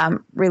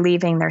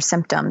relieving their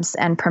symptoms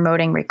and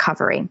promoting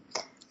recovery.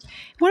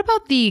 What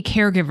about the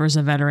caregivers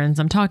of veterans?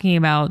 I'm talking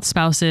about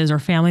spouses or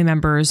family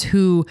members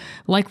who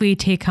likely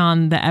take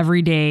on the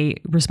everyday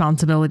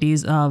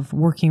responsibilities of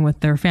working with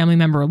their family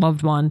member or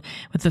loved one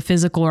with the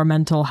physical or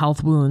mental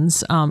health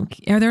wounds.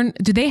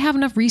 Do they have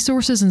enough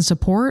resources and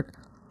support?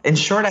 In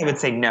short, I would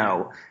say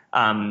no,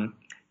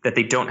 that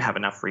they don't have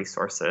enough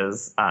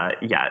resources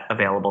yet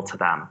available to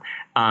them.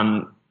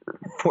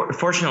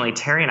 Fortunately,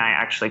 Terri and I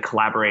actually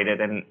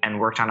collaborated and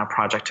worked on a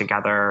project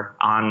together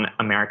on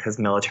America's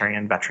military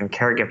and veteran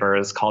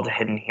caregivers called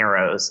Hidden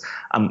Heroes,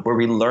 where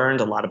we learned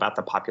a lot about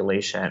the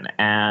population.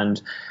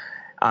 And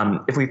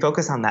if we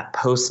focus on that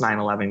post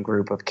 9/11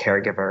 group of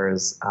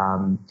caregivers,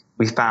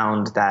 we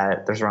found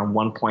that there's around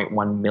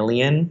 1.1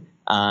 million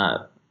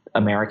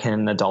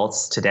American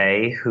adults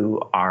today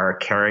who are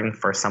caring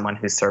for someone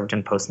who served in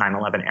the post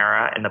 9/11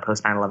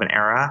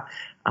 era.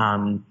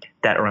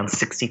 That around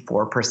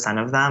 64%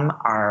 of them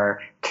are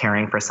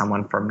caring for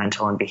someone for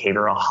mental and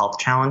behavioral health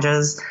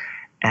challenges,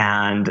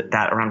 and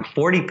that around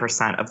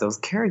 40% of those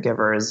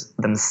caregivers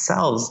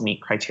themselves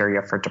meet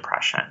criteria for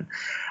depression.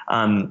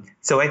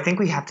 So I think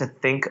we have to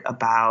think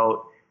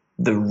about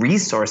the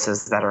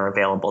resources that are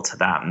available to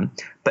them,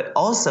 but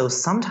also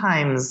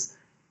sometimes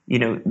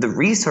the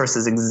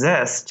resources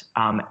exist,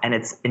 and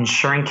it's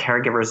ensuring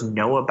caregivers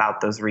know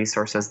about those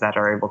resources that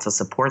are able to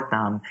support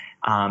them,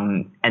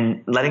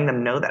 and letting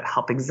them know that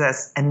help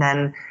exists. And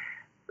then,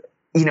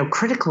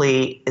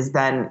 critically is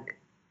then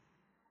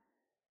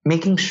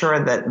making sure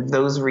that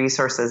those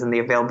resources and the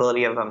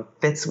availability of them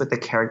fits with the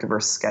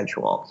caregiver's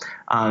schedule.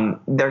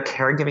 Their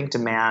caregiving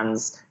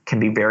demands can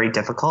be very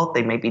difficult.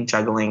 They may be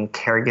juggling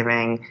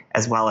caregiving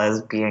as well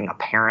as being a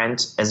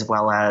parent, as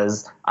well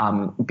as,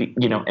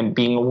 and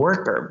being a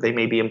worker. They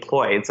may be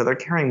employed. So they're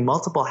carrying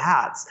multiple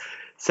hats.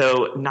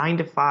 So 9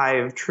 to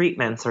 5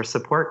 treatments or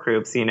support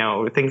groups,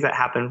 things that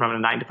happen from a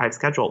 9 to 5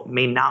 schedule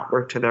may not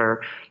work to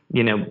their,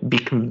 be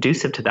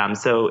conducive to them.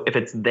 So if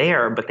it's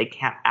there, but they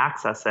can't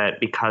access it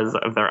because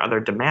of their other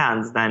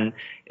demands, then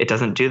it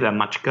doesn't do them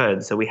much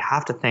good. So we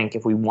have to think,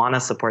 if we want to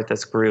support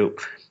this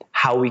group,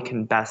 how we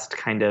can best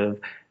kind of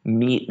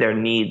meet their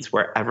needs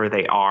wherever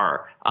they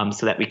are,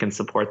 so that we can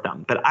support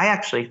them. But I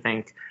actually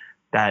think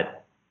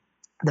that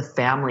the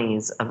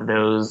families of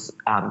those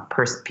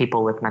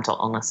people with mental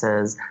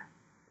illnesses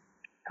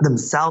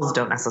themselves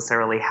don't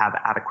necessarily have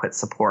adequate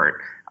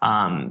support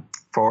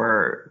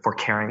for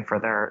caring for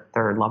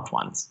their loved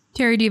ones.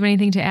 Terri, do you have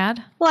anything to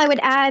add? Well, I would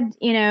add,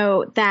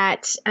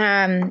 that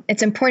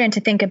it's important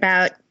to think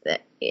about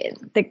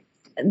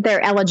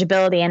their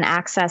eligibility and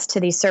access to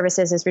these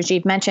services, as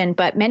Rajeev mentioned,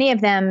 but many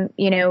of them,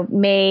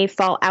 may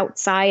fall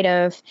outside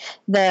of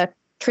the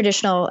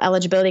traditional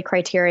eligibility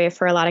criteria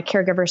for a lot of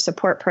caregiver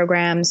support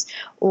programs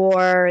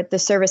or the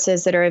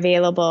services that are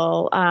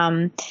available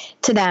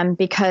to them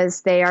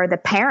because they are the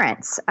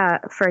parents,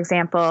 for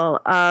example,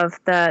 of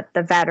the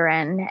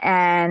veteran.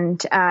 And,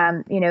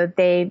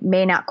 they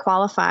may not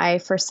qualify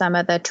for some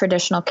of the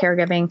traditional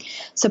caregiving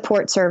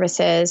support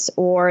services,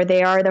 or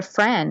they are the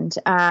friend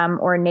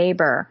or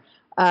neighbor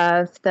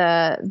of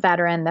the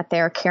veteran that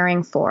they're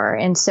caring for.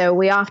 And so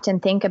we often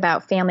think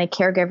about family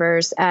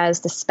caregivers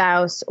as the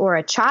spouse or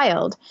a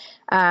child,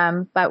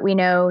 but we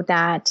know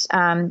that,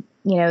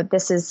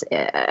 this is,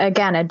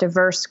 again, a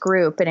diverse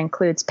group. It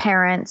includes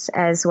parents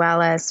as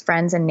well as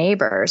friends and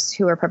neighbors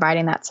who are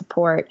providing that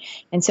support.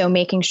 And so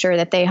making sure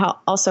that they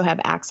also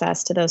have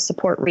access to those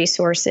support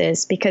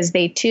resources, because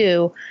they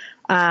too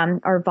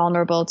are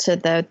vulnerable to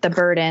the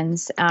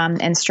burdens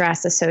and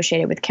stress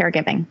associated with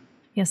caregiving.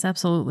 Yes,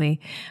 absolutely.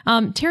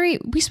 Terri,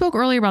 we spoke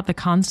earlier about the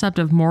concept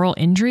of moral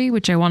injury,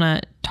 which I want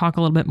to talk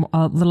a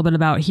little bit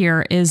about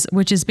here,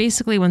 which is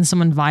basically when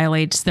someone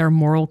violates their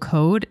moral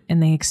code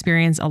and they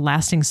experience a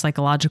lasting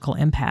psychological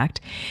impact.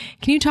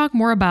 Can you talk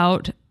more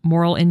about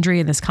moral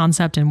injury, this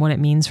concept, and what it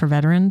means for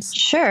veterans?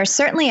 Sure.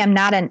 Certainly, I'm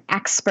not an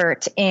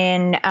expert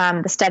in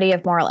the study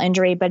of moral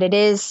injury, but it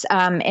is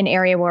an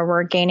area where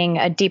we're gaining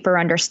a deeper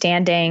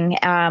understanding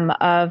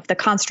of the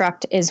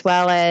construct, as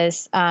well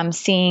as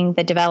seeing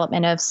the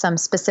development of some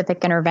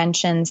specific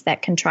interventions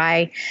that can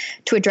try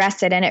to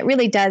address it. And it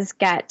really does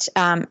get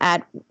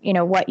at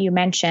what you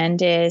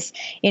mentioned is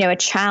a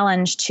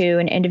challenge to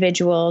an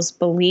individual's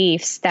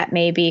beliefs that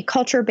may be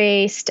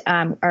culture-based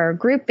or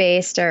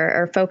group-based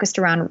or focused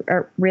around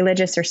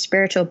religious or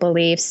spiritual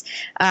beliefs,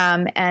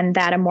 and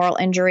that a moral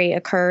injury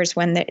occurs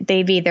when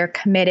they've either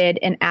committed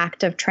an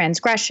act of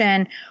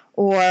transgression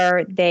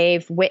or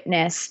they've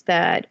witnessed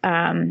that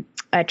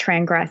a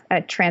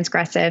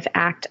transgressive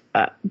act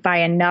by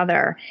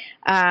another,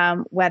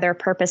 whether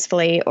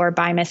purposefully or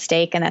by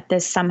mistake, and that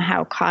this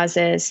somehow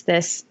causes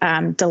this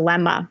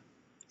dilemma.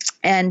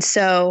 And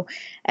so,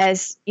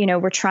 as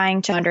we're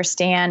trying to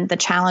understand the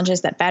challenges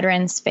that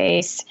veterans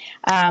face,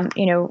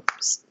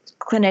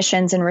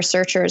 clinicians and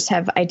researchers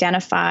have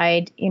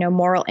identified,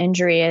 moral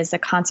injury as a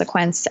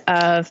consequence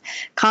of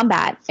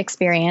combat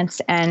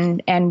experience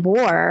and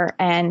war,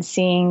 and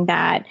seeing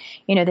that,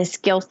 this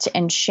guilt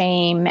and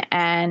shame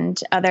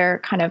and other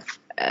kind of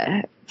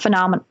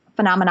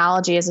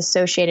phenomenology is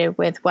associated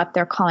with what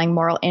they're calling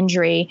moral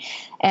injury.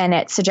 And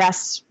it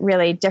suggests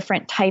really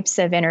different types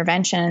of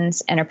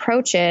interventions and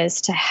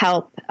approaches to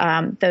help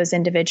those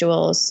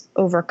individuals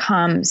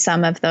overcome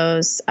some of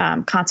those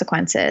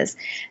consequences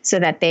so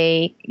that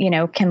they,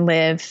 can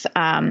live,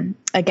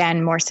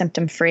 again, more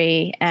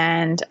symptom-free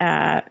and,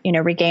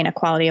 regain a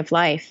quality of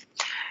life.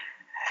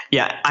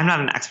 Yeah, I'm not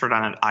an expert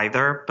on it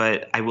either,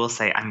 but I will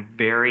say I'm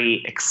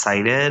very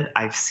excited.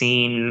 I've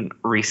seen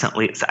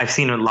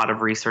a lot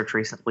of research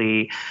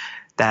recently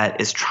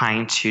that is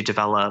trying to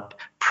develop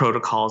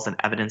protocols and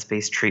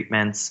evidence-based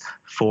treatments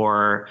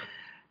for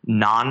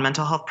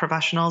non-mental health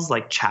professionals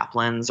like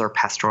chaplains or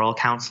pastoral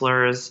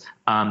counselors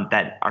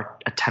that are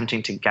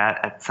attempting to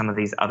get at some of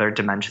these other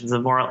dimensions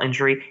of moral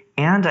injury.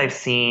 And I've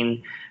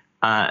seen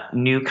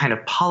new kind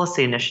of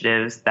policy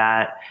initiatives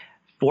that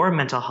for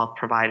mental health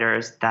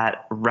providers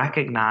that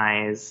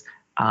recognize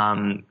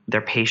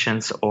their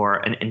patients or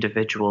an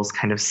individual's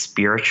kind of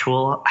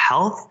spiritual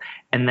health,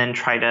 and then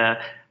try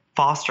to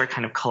foster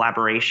kind of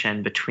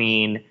collaboration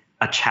between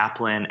a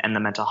chaplain and the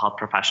mental health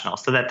professional,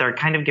 so that they're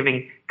kind of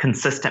giving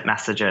consistent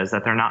messages,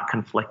 that they're not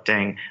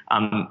conflicting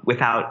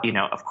without,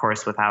 of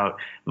course, without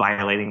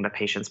violating the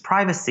patient's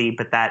privacy,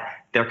 but that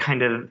they're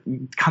kind of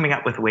coming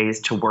up with ways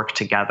to work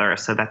together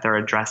so that they're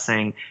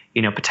addressing,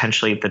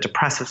 potentially the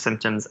depressive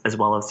symptoms as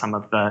well as some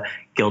of the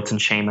guilt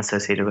and shame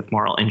associated with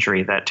moral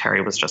injury that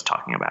Terri was just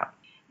talking about.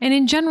 And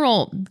in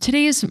general,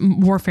 today's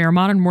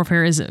modern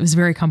warfare is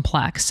very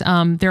complex.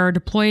 There are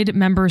deployed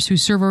members who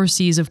serve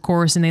overseas, of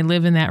course, and they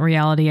live in that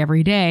reality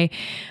every day.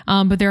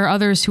 But there are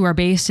others who are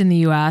based in the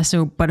U.S.,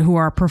 but who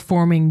are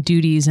performing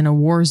duties in a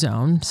war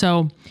zone.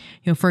 So,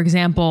 for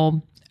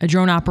example, a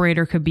drone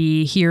operator could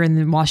be here in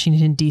the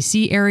Washington,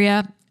 D.C.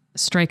 area,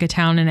 strike a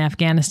town in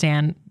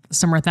Afghanistan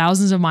somewhere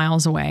thousands of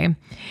miles away.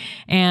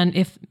 And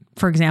if,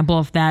 for example,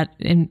 if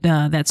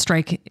that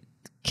strike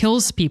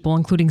kills people,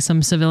 including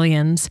some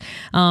civilians,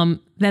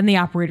 then the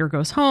operator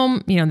goes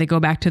home, they go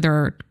back to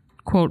their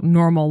quote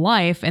normal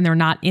life, and they're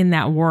not in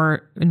that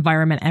war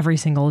environment every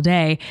single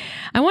day.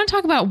 I want to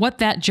talk about what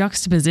that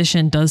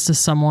juxtaposition does to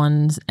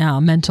someone's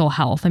mental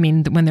health. I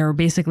mean, when they're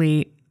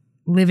basically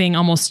living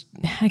almost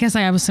think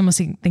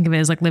of it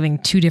as like living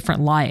two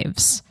different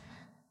lives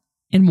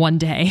in one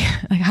day.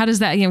 Like, how does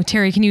that,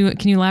 Terri, can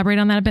you elaborate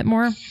on that a bit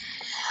more?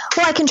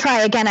 Well, I can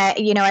try. Again,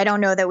 I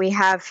don't know that we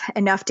have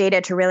enough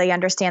data to really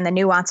understand the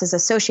nuances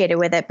associated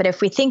with it. But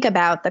if we think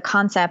about the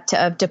concept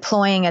of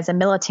deploying as a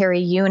military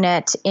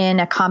unit in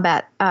a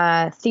combat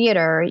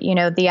theater,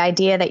 the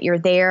idea that you're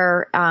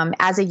there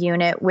as a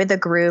unit with a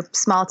group,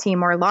 small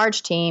team or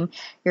large team,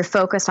 you're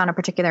focused on a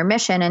particular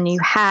mission, and you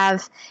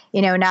have,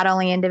 not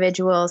only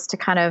individuals to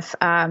kind of,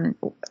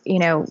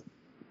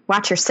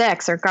 watch your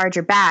six or guard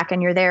your back,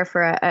 and you're there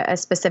for a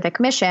specific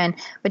mission,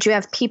 but you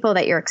have people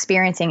that you're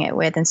experiencing it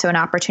with. And so an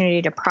opportunity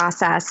to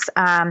process,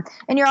 and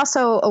you're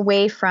also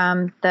away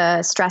from the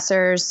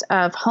stressors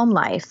of home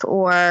life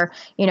or,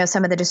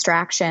 some of the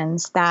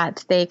distractions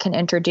that they can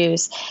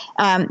introduce.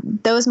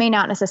 Those may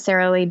not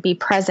necessarily be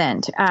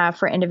present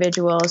for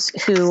individuals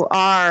who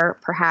are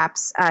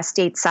perhaps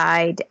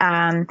stateside,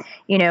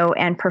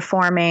 and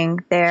performing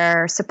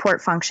their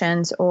support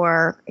functions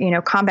or,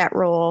 combat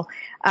role,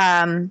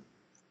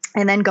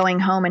 and then going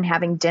home and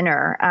having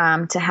dinner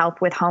to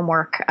help with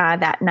homework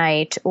that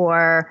night,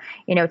 or,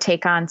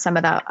 take on some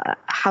of the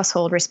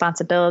household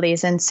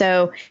responsibilities. And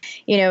so,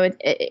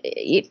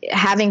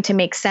 having to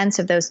make sense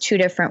of those two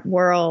different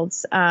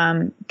worlds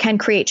can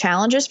create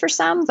challenges for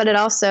some, but it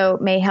also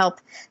may help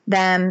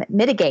them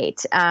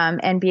mitigate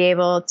and be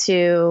able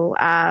to,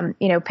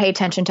 pay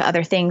attention to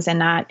other things and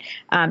not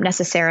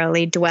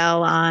necessarily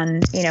dwell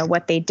on,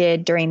 what they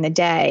did during the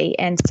day.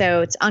 And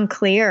so it's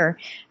unclear,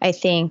 I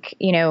think,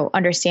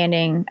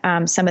 understanding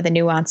some of the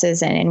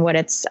nuances and what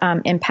its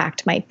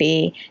impact might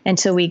be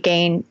until we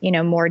gain,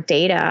 more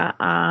data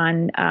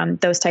on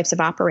those types of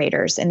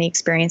operators and the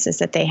experiences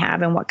that they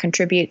have and what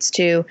contributes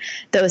to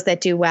those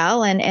that do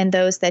well and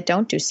those that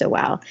don't do so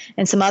well.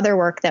 And some other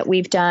work that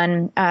we've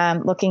done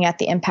looking at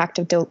the impact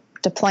of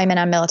deployment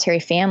on military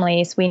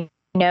families, we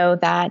know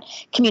that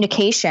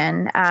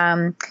communication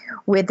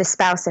with the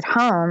spouse at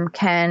home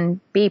can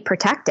be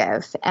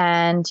protective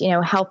and,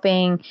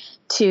 helping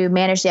to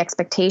manage the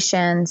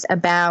expectations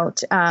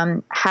about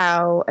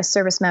how a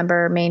service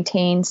member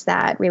maintains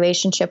that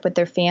relationship with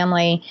their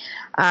family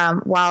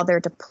while they're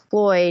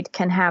deployed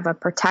can have a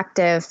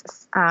protective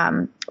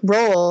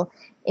role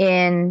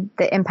in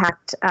the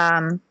impact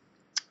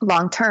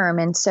long term.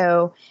 And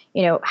so,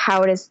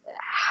 how does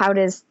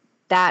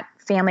that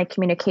family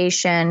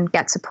communication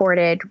get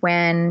supported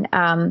when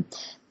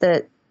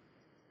the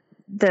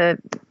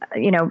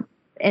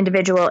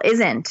individual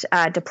isn't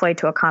deployed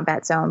to a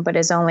combat zone, but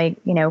is only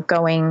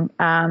going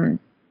to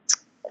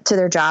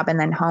their job and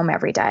then home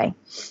every day?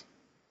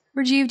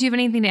 Rajeev, do you have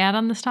anything to add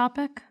on this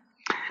topic?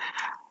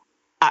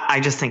 I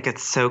just think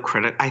it's so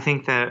critical. I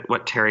think that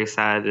what Terri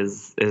said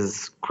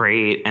is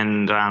great,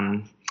 and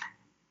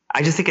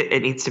I just think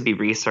it needs to be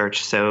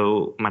researched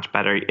so much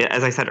better.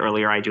 As I said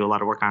earlier, I do a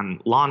lot of work on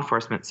law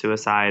enforcement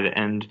suicide,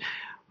 and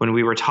when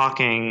we were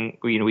talking,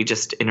 we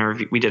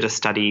did a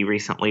study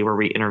recently where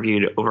we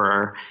interviewed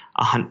around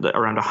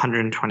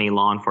 120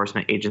 law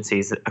enforcement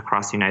agencies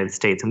across the United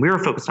States, and we were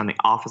focused on the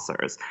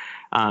officers.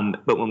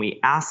 But when we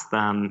asked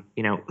them,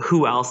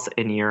 who else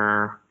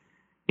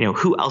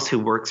who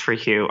works for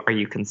you are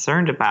you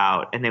concerned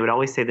about? And they would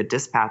always say the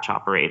dispatch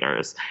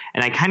operators.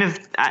 And I kind of,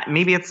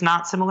 maybe it's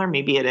not similar,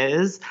 maybe it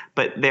is,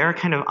 but they're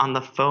kind of on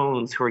the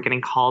phones who are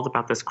getting called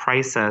about this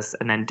crisis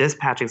and then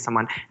dispatching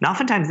someone. And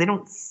oftentimes they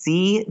don't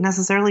see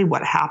necessarily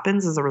what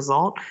happens as a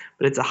result,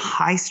 but it's a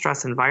high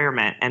stress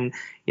environment. And,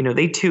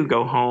 they too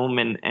go home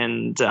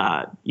and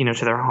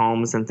to their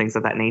homes and things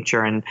of that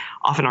nature, and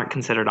often aren't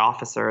considered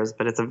officers.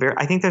 But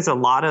I think there's a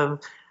lot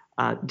of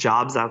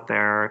jobs out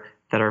there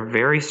that are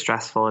very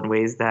stressful in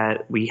ways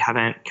that we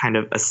haven't kind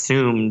of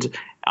assumed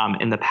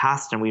in the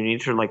past. And we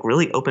need to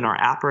really open our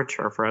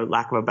aperture, for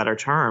lack of a better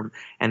term,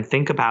 and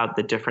think about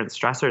the different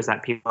stressors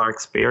that people are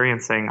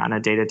experiencing on a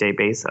day-to-day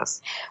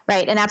basis.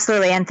 Right. And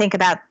absolutely. And think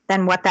about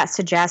then what that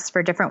suggests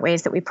for different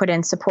ways that we put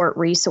in support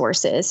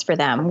resources for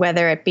them,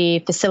 whether it be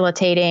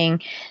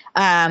facilitating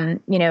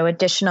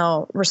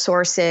additional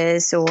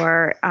resources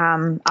or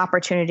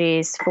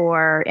opportunities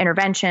for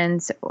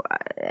interventions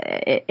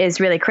is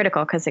really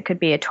critical, because it could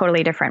be a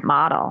totally different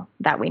model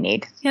that we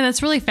need. Yeah,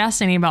 that's really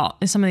fascinating about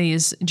some of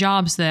these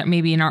jobs that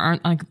maybe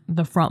aren't like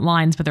the front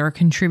lines, but they're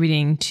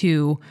contributing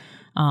to,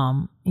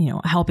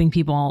 helping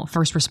people,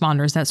 first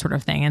responders, that sort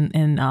of thing.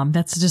 And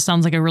that just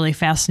sounds like a really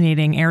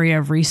fascinating area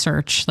of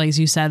research, like as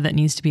you said, that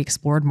needs to be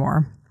explored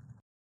more.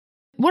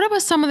 What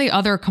about some of the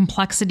other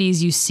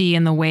complexities you see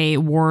in the way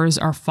wars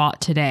are fought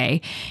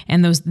today,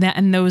 and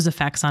those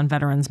effects on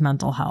veterans'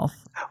 mental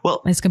health?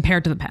 Well, as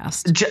compared to the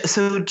past. That's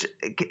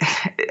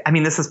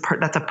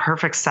a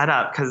perfect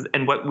setup,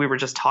 and what we were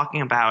just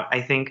talking about,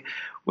 I think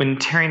when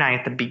Terri and I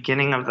at the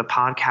beginning of the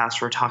podcast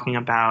were talking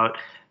about,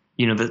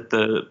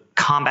 the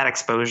combat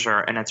exposure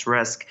and its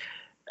risk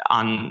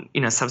on,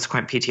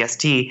 subsequent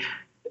PTSD,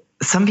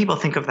 some people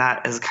think of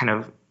that as kind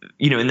of,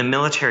 in the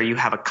military, you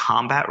have a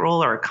combat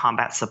role or a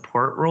combat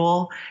support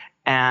role.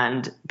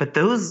 But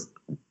those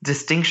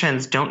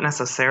distinctions don't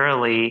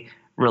necessarily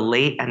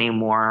relate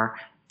anymore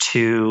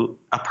to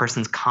a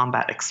person's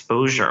combat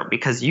exposure,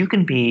 because you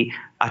can be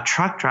a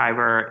truck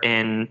driver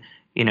in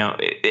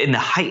the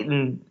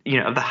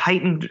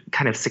heightened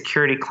kind of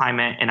security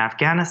climate in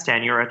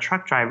Afghanistan. You're a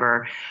truck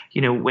driver,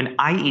 when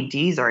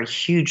IEDs are a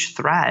huge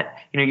threat,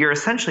 you're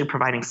essentially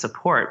providing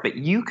support, but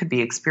you could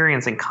be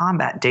experiencing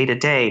combat day to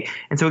day.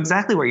 And so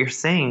exactly what you're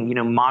saying,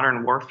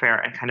 modern warfare,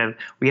 and kind of,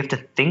 we have to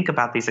think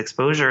about these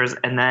exposures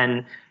and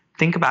then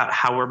think about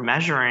how we're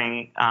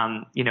measuring,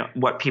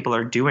 what people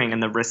are doing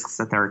and the risks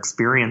that they're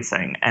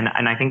experiencing. And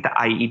I think the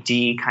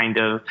IED kind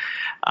of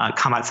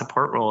combat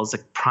support role is a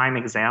prime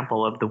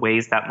example of the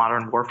ways that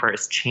modern warfare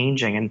is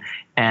changing.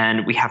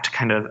 And we have to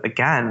kind of,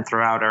 again,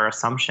 throw out our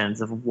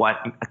assumptions of what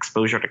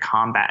exposure to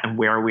combat and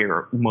where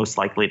we're most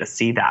likely to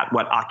see that,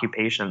 what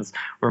occupations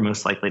we're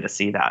most likely to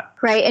see that.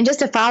 Right. And just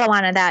to follow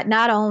on to that,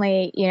 not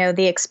only,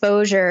 the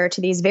exposure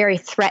to these very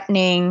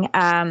threatening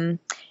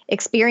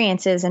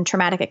experiences and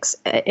traumatic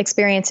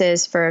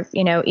experiences for,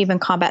 even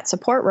combat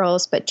support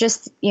roles, but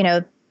just,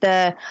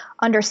 the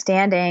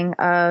understanding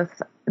of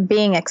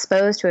being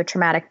exposed to a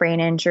traumatic brain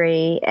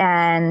injury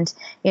and,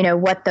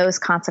 what those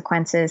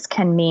consequences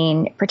can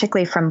mean,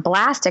 particularly from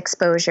blast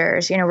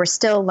exposures. We're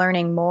still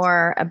learning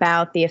more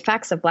about the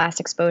effects of blast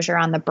exposure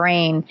on the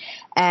brain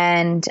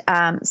and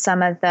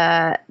some of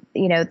the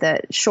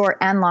short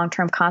and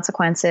long-term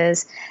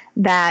consequences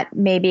that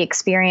may be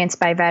experienced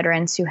by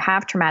veterans who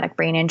have traumatic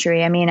brain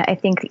injury. I mean, I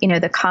think,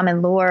 the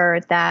common lore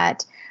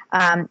that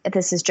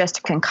this is just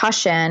a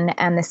concussion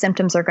and the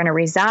symptoms are going to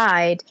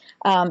reside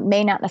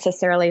may not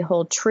necessarily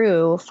hold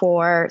true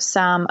for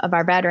some of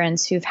our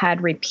veterans who've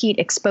had repeat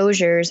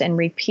exposures and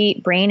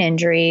repeat brain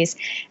injuries,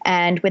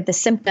 and with the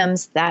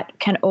symptoms that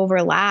can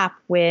overlap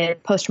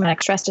with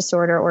post-traumatic stress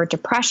disorder or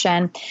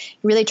depression,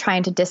 really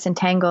trying to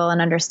disentangle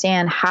and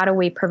understand how do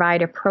we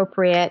provide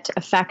appropriate,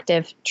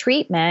 effective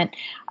treatment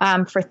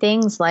for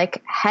things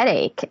like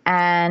headache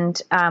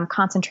and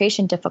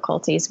concentration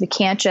difficulties. We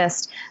can't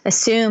just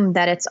assume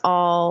that it's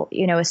all,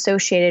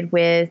 associated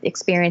with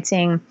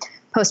experiencing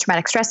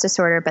post-traumatic stress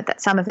disorder, but that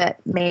some of it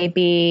may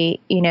be,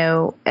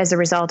 as a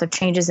result of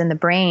changes in the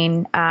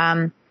brain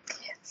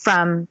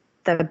from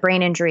the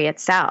brain injury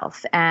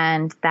itself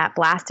and that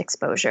blast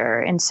exposure.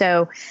 And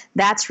so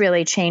that's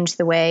really changed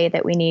the way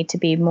that we need to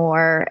be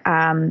more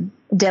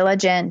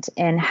diligent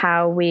in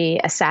how we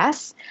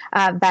assess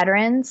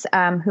veterans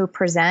who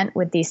present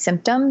with these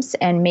symptoms,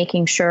 and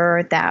making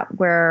sure that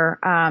we're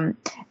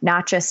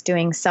not just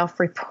doing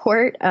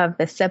self-report of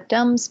the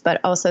symptoms,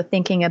 but also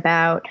thinking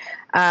about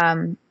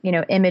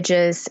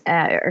images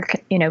or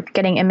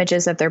getting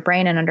images of their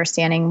brain and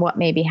understanding what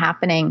may be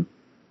happening.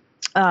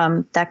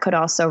 That could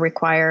also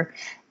require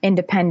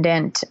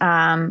independent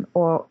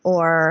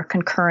or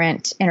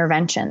concurrent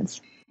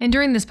interventions. And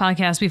during this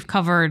podcast, we've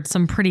covered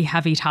some pretty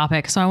heavy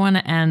topics, so I want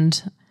to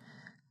end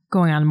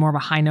going on more of a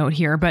high note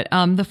here. But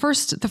the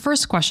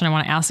first question I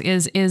want to ask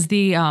is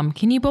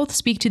can you both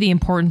speak to the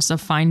importance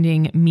of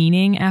finding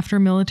meaning after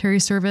military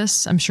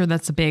service? I'm sure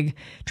that's a big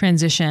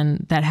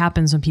transition that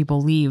happens when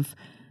people leave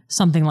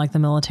something like the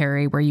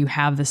military, where you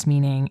have this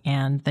meaning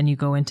and then you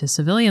go into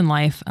civilian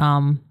life.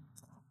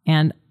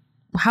 And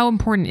how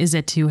important is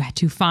it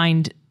to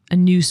find a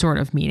new sort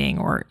of meaning,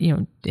 or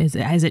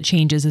as it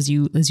changes as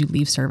you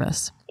leave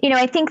service?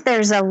 I think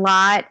there's a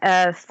lot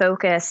of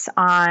focus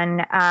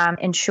on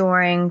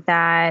ensuring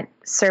that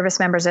service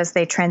members, as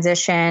they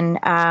transition,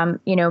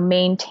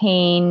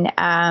 maintain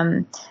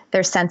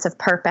their sense of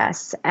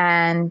purpose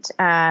and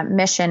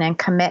mission and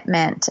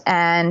commitment.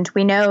 And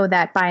we know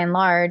that by and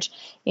large,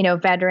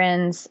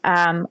 veterans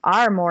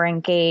are more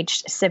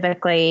engaged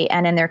civically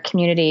and in their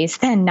communities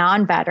than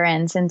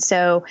non-veterans. And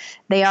so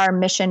they are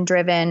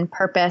mission-driven,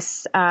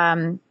 purpose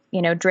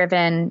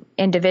driven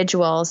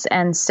individuals.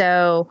 And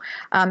so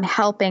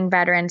helping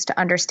veterans to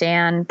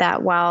understand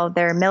that while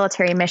their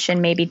military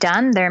mission may be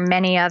done, there are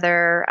many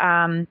other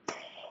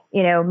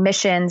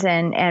missions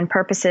and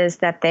purposes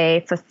that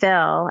they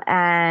fulfill.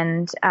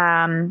 And,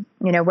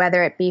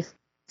 whether it be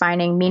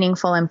finding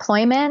meaningful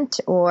employment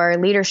or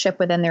leadership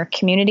within their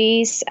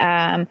communities,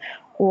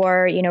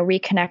 or,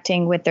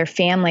 reconnecting with their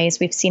families.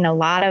 We've seen a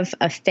lot of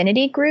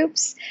affinity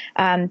groups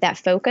that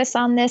focus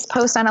on this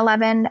post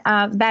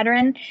 9/11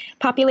 veteran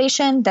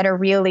population that are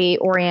really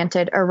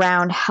oriented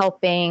around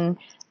helping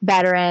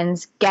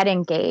veterans get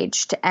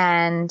engaged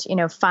and,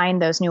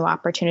 find those new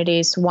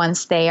opportunities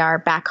once they are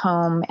back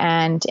home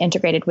and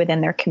integrated within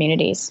their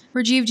communities.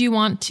 Rajeev, do you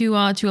want to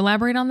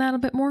elaborate on that a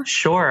bit more?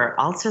 Sure.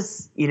 I'll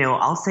just,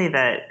 I'll say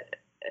that,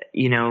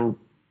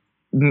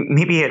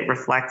 maybe it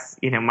reflects,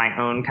 my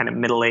own kind of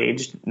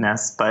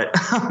middle-agedness, but,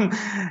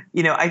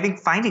 I think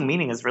finding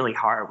meaning is really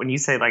hard. When you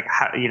say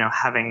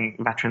having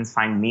veterans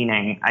find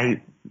meaning,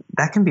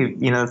 that can be,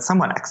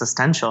 somewhat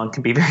existential and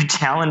can be very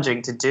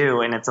challenging to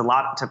do. And it's a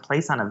lot to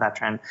place on a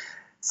veteran.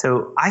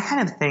 So I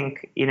kind of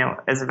think,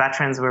 as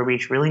veterans, where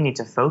we really need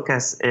to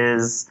focus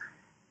is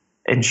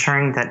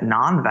ensuring that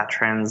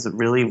non-veterans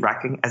really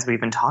as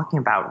we've been talking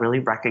about, really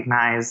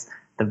recognize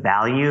the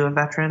value of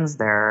veterans,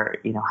 their,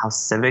 how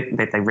civic,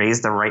 that they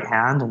raised their right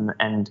hand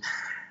and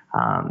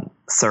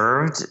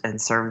served, in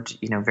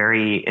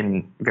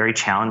very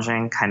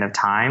challenging kind of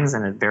times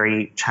and in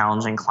very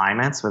challenging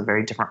climates with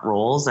very different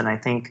roles. And I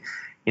think,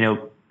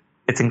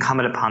 it's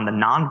incumbent upon the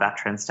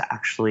non-veterans to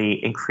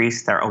actually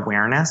increase their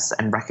awareness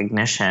and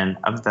recognition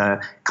of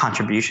the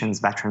contributions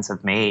veterans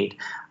have made.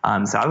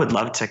 So I would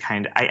love to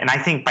and I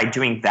think by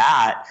doing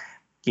that,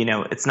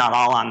 it's not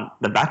all on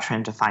the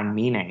veteran to find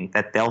meaning,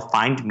 that they'll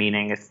find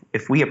meaning.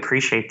 If we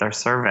appreciate their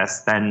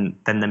service, then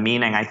the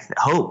meaning, I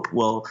hope,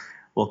 will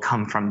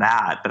come from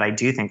that. But I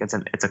do think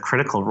it's a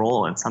critical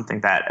role and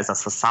something that as a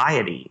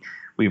society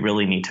we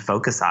really need to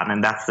focus on.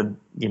 And that's the,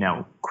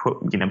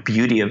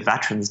 beauty of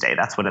Veterans Day.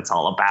 That's what it's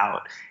all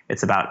about.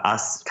 It's about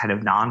us kind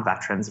of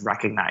non-veterans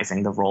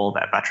recognizing the role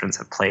that veterans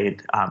have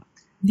played.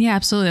 Yeah,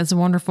 absolutely. That's a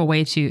wonderful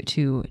way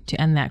to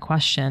end that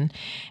question.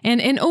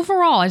 And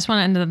overall, I just want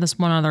to end on this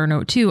one other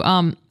note too.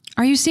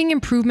 Are you seeing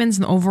improvements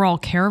in the overall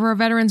care of our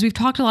veterans? We've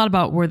talked a lot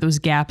about where those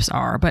gaps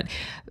are, but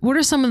what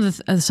are some of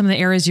the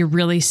areas you're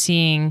really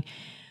seeing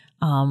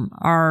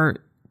are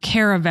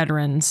care of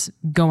veterans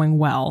going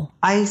well?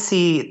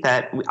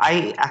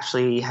 I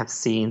actually have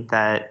seen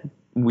that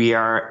we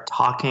are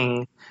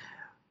talking,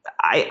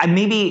 I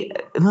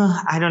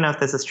don't know if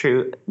this is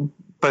true,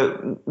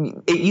 but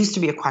it used to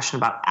be a question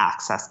about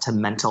access to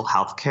mental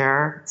health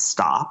care.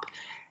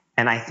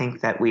 And I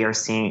think that we are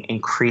seeing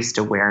increased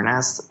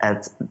awareness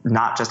as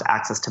not just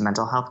access to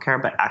mental health care,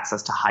 but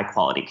access to high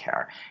quality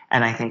care.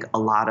 And I think a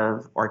lot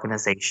of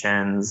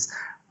organizations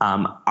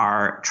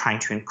are trying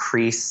to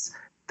increase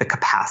the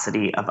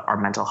capacity of our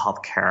mental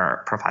health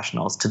care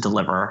professionals to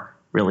deliver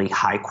really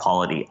high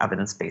quality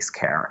evidence-based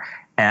care.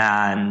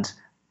 And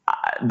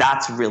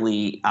that's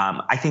really,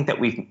 I think that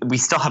we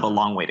still have a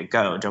long way to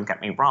go, don't get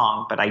me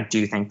wrong, but I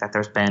do think that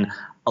there's been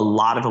a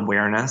lot of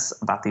awareness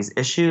about these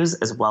issues,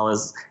 as well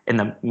as in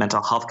the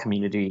mental health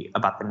community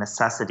about the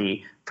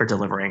necessity for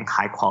delivering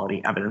high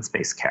quality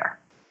evidence-based care.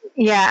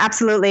 Yeah,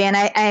 absolutely. And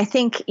I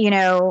think,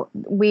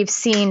 we've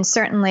seen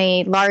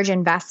certainly large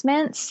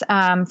investments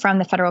from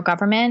the federal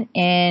government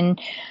in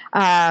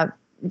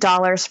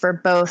dollars for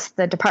both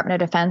the Department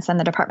of Defense and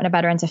the Department of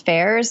Veterans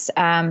Affairs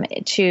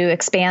to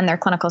expand their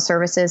clinical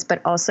services,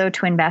 but also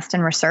to invest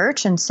in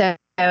research. And so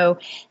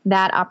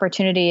that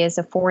opportunity is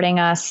affording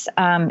us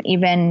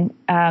even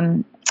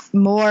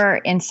more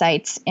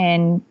insights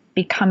in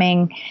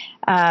becoming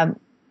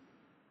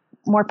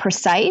more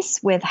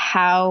precise with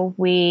how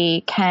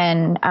we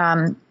can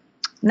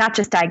not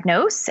just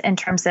diagnose in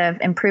terms of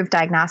improved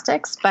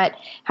diagnostics, but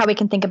how we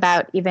can think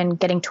about even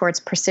getting towards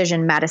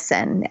precision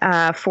medicine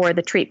for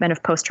the treatment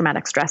of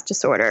post-traumatic stress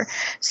disorder.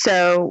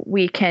 So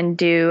we can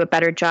do a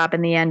better job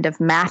in the end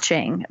of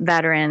matching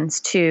veterans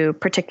to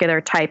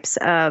particular types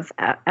of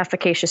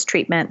efficacious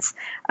treatments,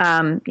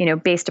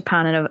 based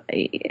upon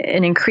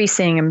an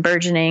increasing and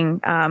burgeoning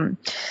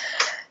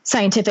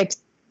scientific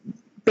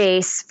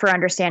base for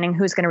understanding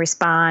who's going to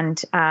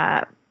respond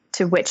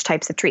to which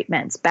types of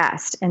treatments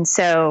best. And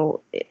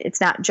so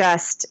it's not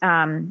just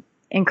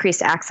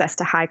increased access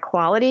to high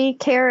quality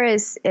care,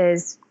 as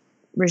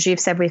Rajeev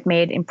said, we've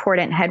made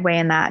important headway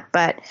in that,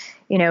 but,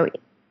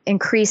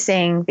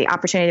 increasing the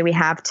opportunity we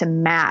have to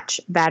match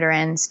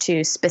veterans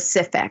to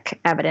specific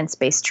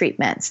evidence-based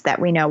treatments that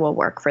we know will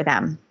work for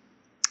them.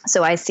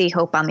 So I see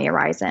hope on the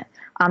horizon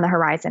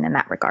in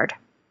that regard.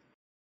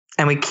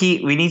 And we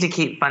need to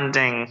keep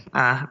funding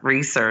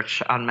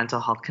research on mental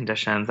health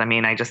conditions. I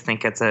mean, I just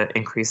think it's an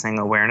increasing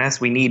awareness.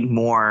 We need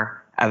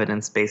more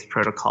evidence-based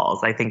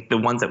protocols. I think the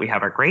ones that we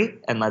have are great,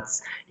 and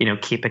let's,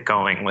 keep it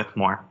going with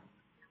more.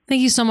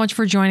 Thank you so much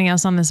for joining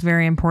us on this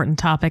very important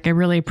topic. I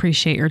really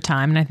appreciate your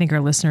time, and I think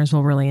our listeners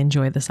will really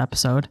enjoy this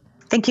episode.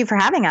 Thank you for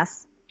having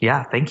us.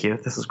 Yeah, thank you.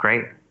 This is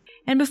great.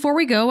 And before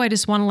we go, I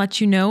just want to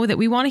let you know that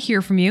we want to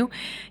hear from you.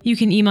 You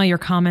can email your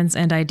comments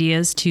and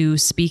ideas to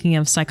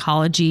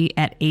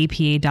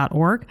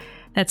speakingofpsychology@apa.org.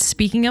 That's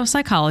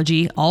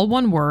speakingofpsychology, all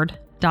one word,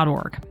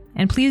 .org.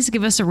 And please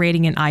give us a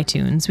rating in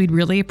iTunes. We'd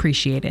really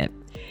appreciate it.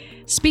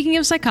 Speaking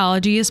of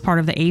Psychology is part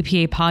of the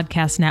APA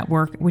Podcast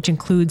Network, which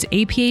includes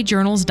APA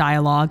Journal's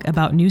dialogue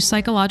about new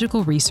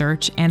psychological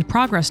research and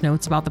progress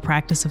notes about the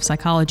practice of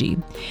psychology.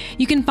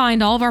 You can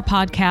find all of our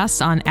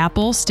podcasts on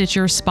Apple,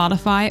 Stitcher,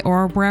 Spotify,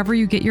 or wherever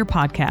you get your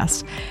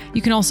podcasts.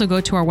 You can also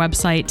go to our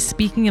website,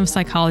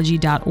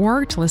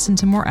 speakingofpsychology.org, to listen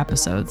to more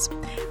episodes.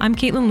 I'm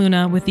Caitlin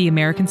Luna with the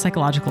American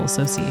Psychological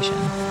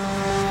Association.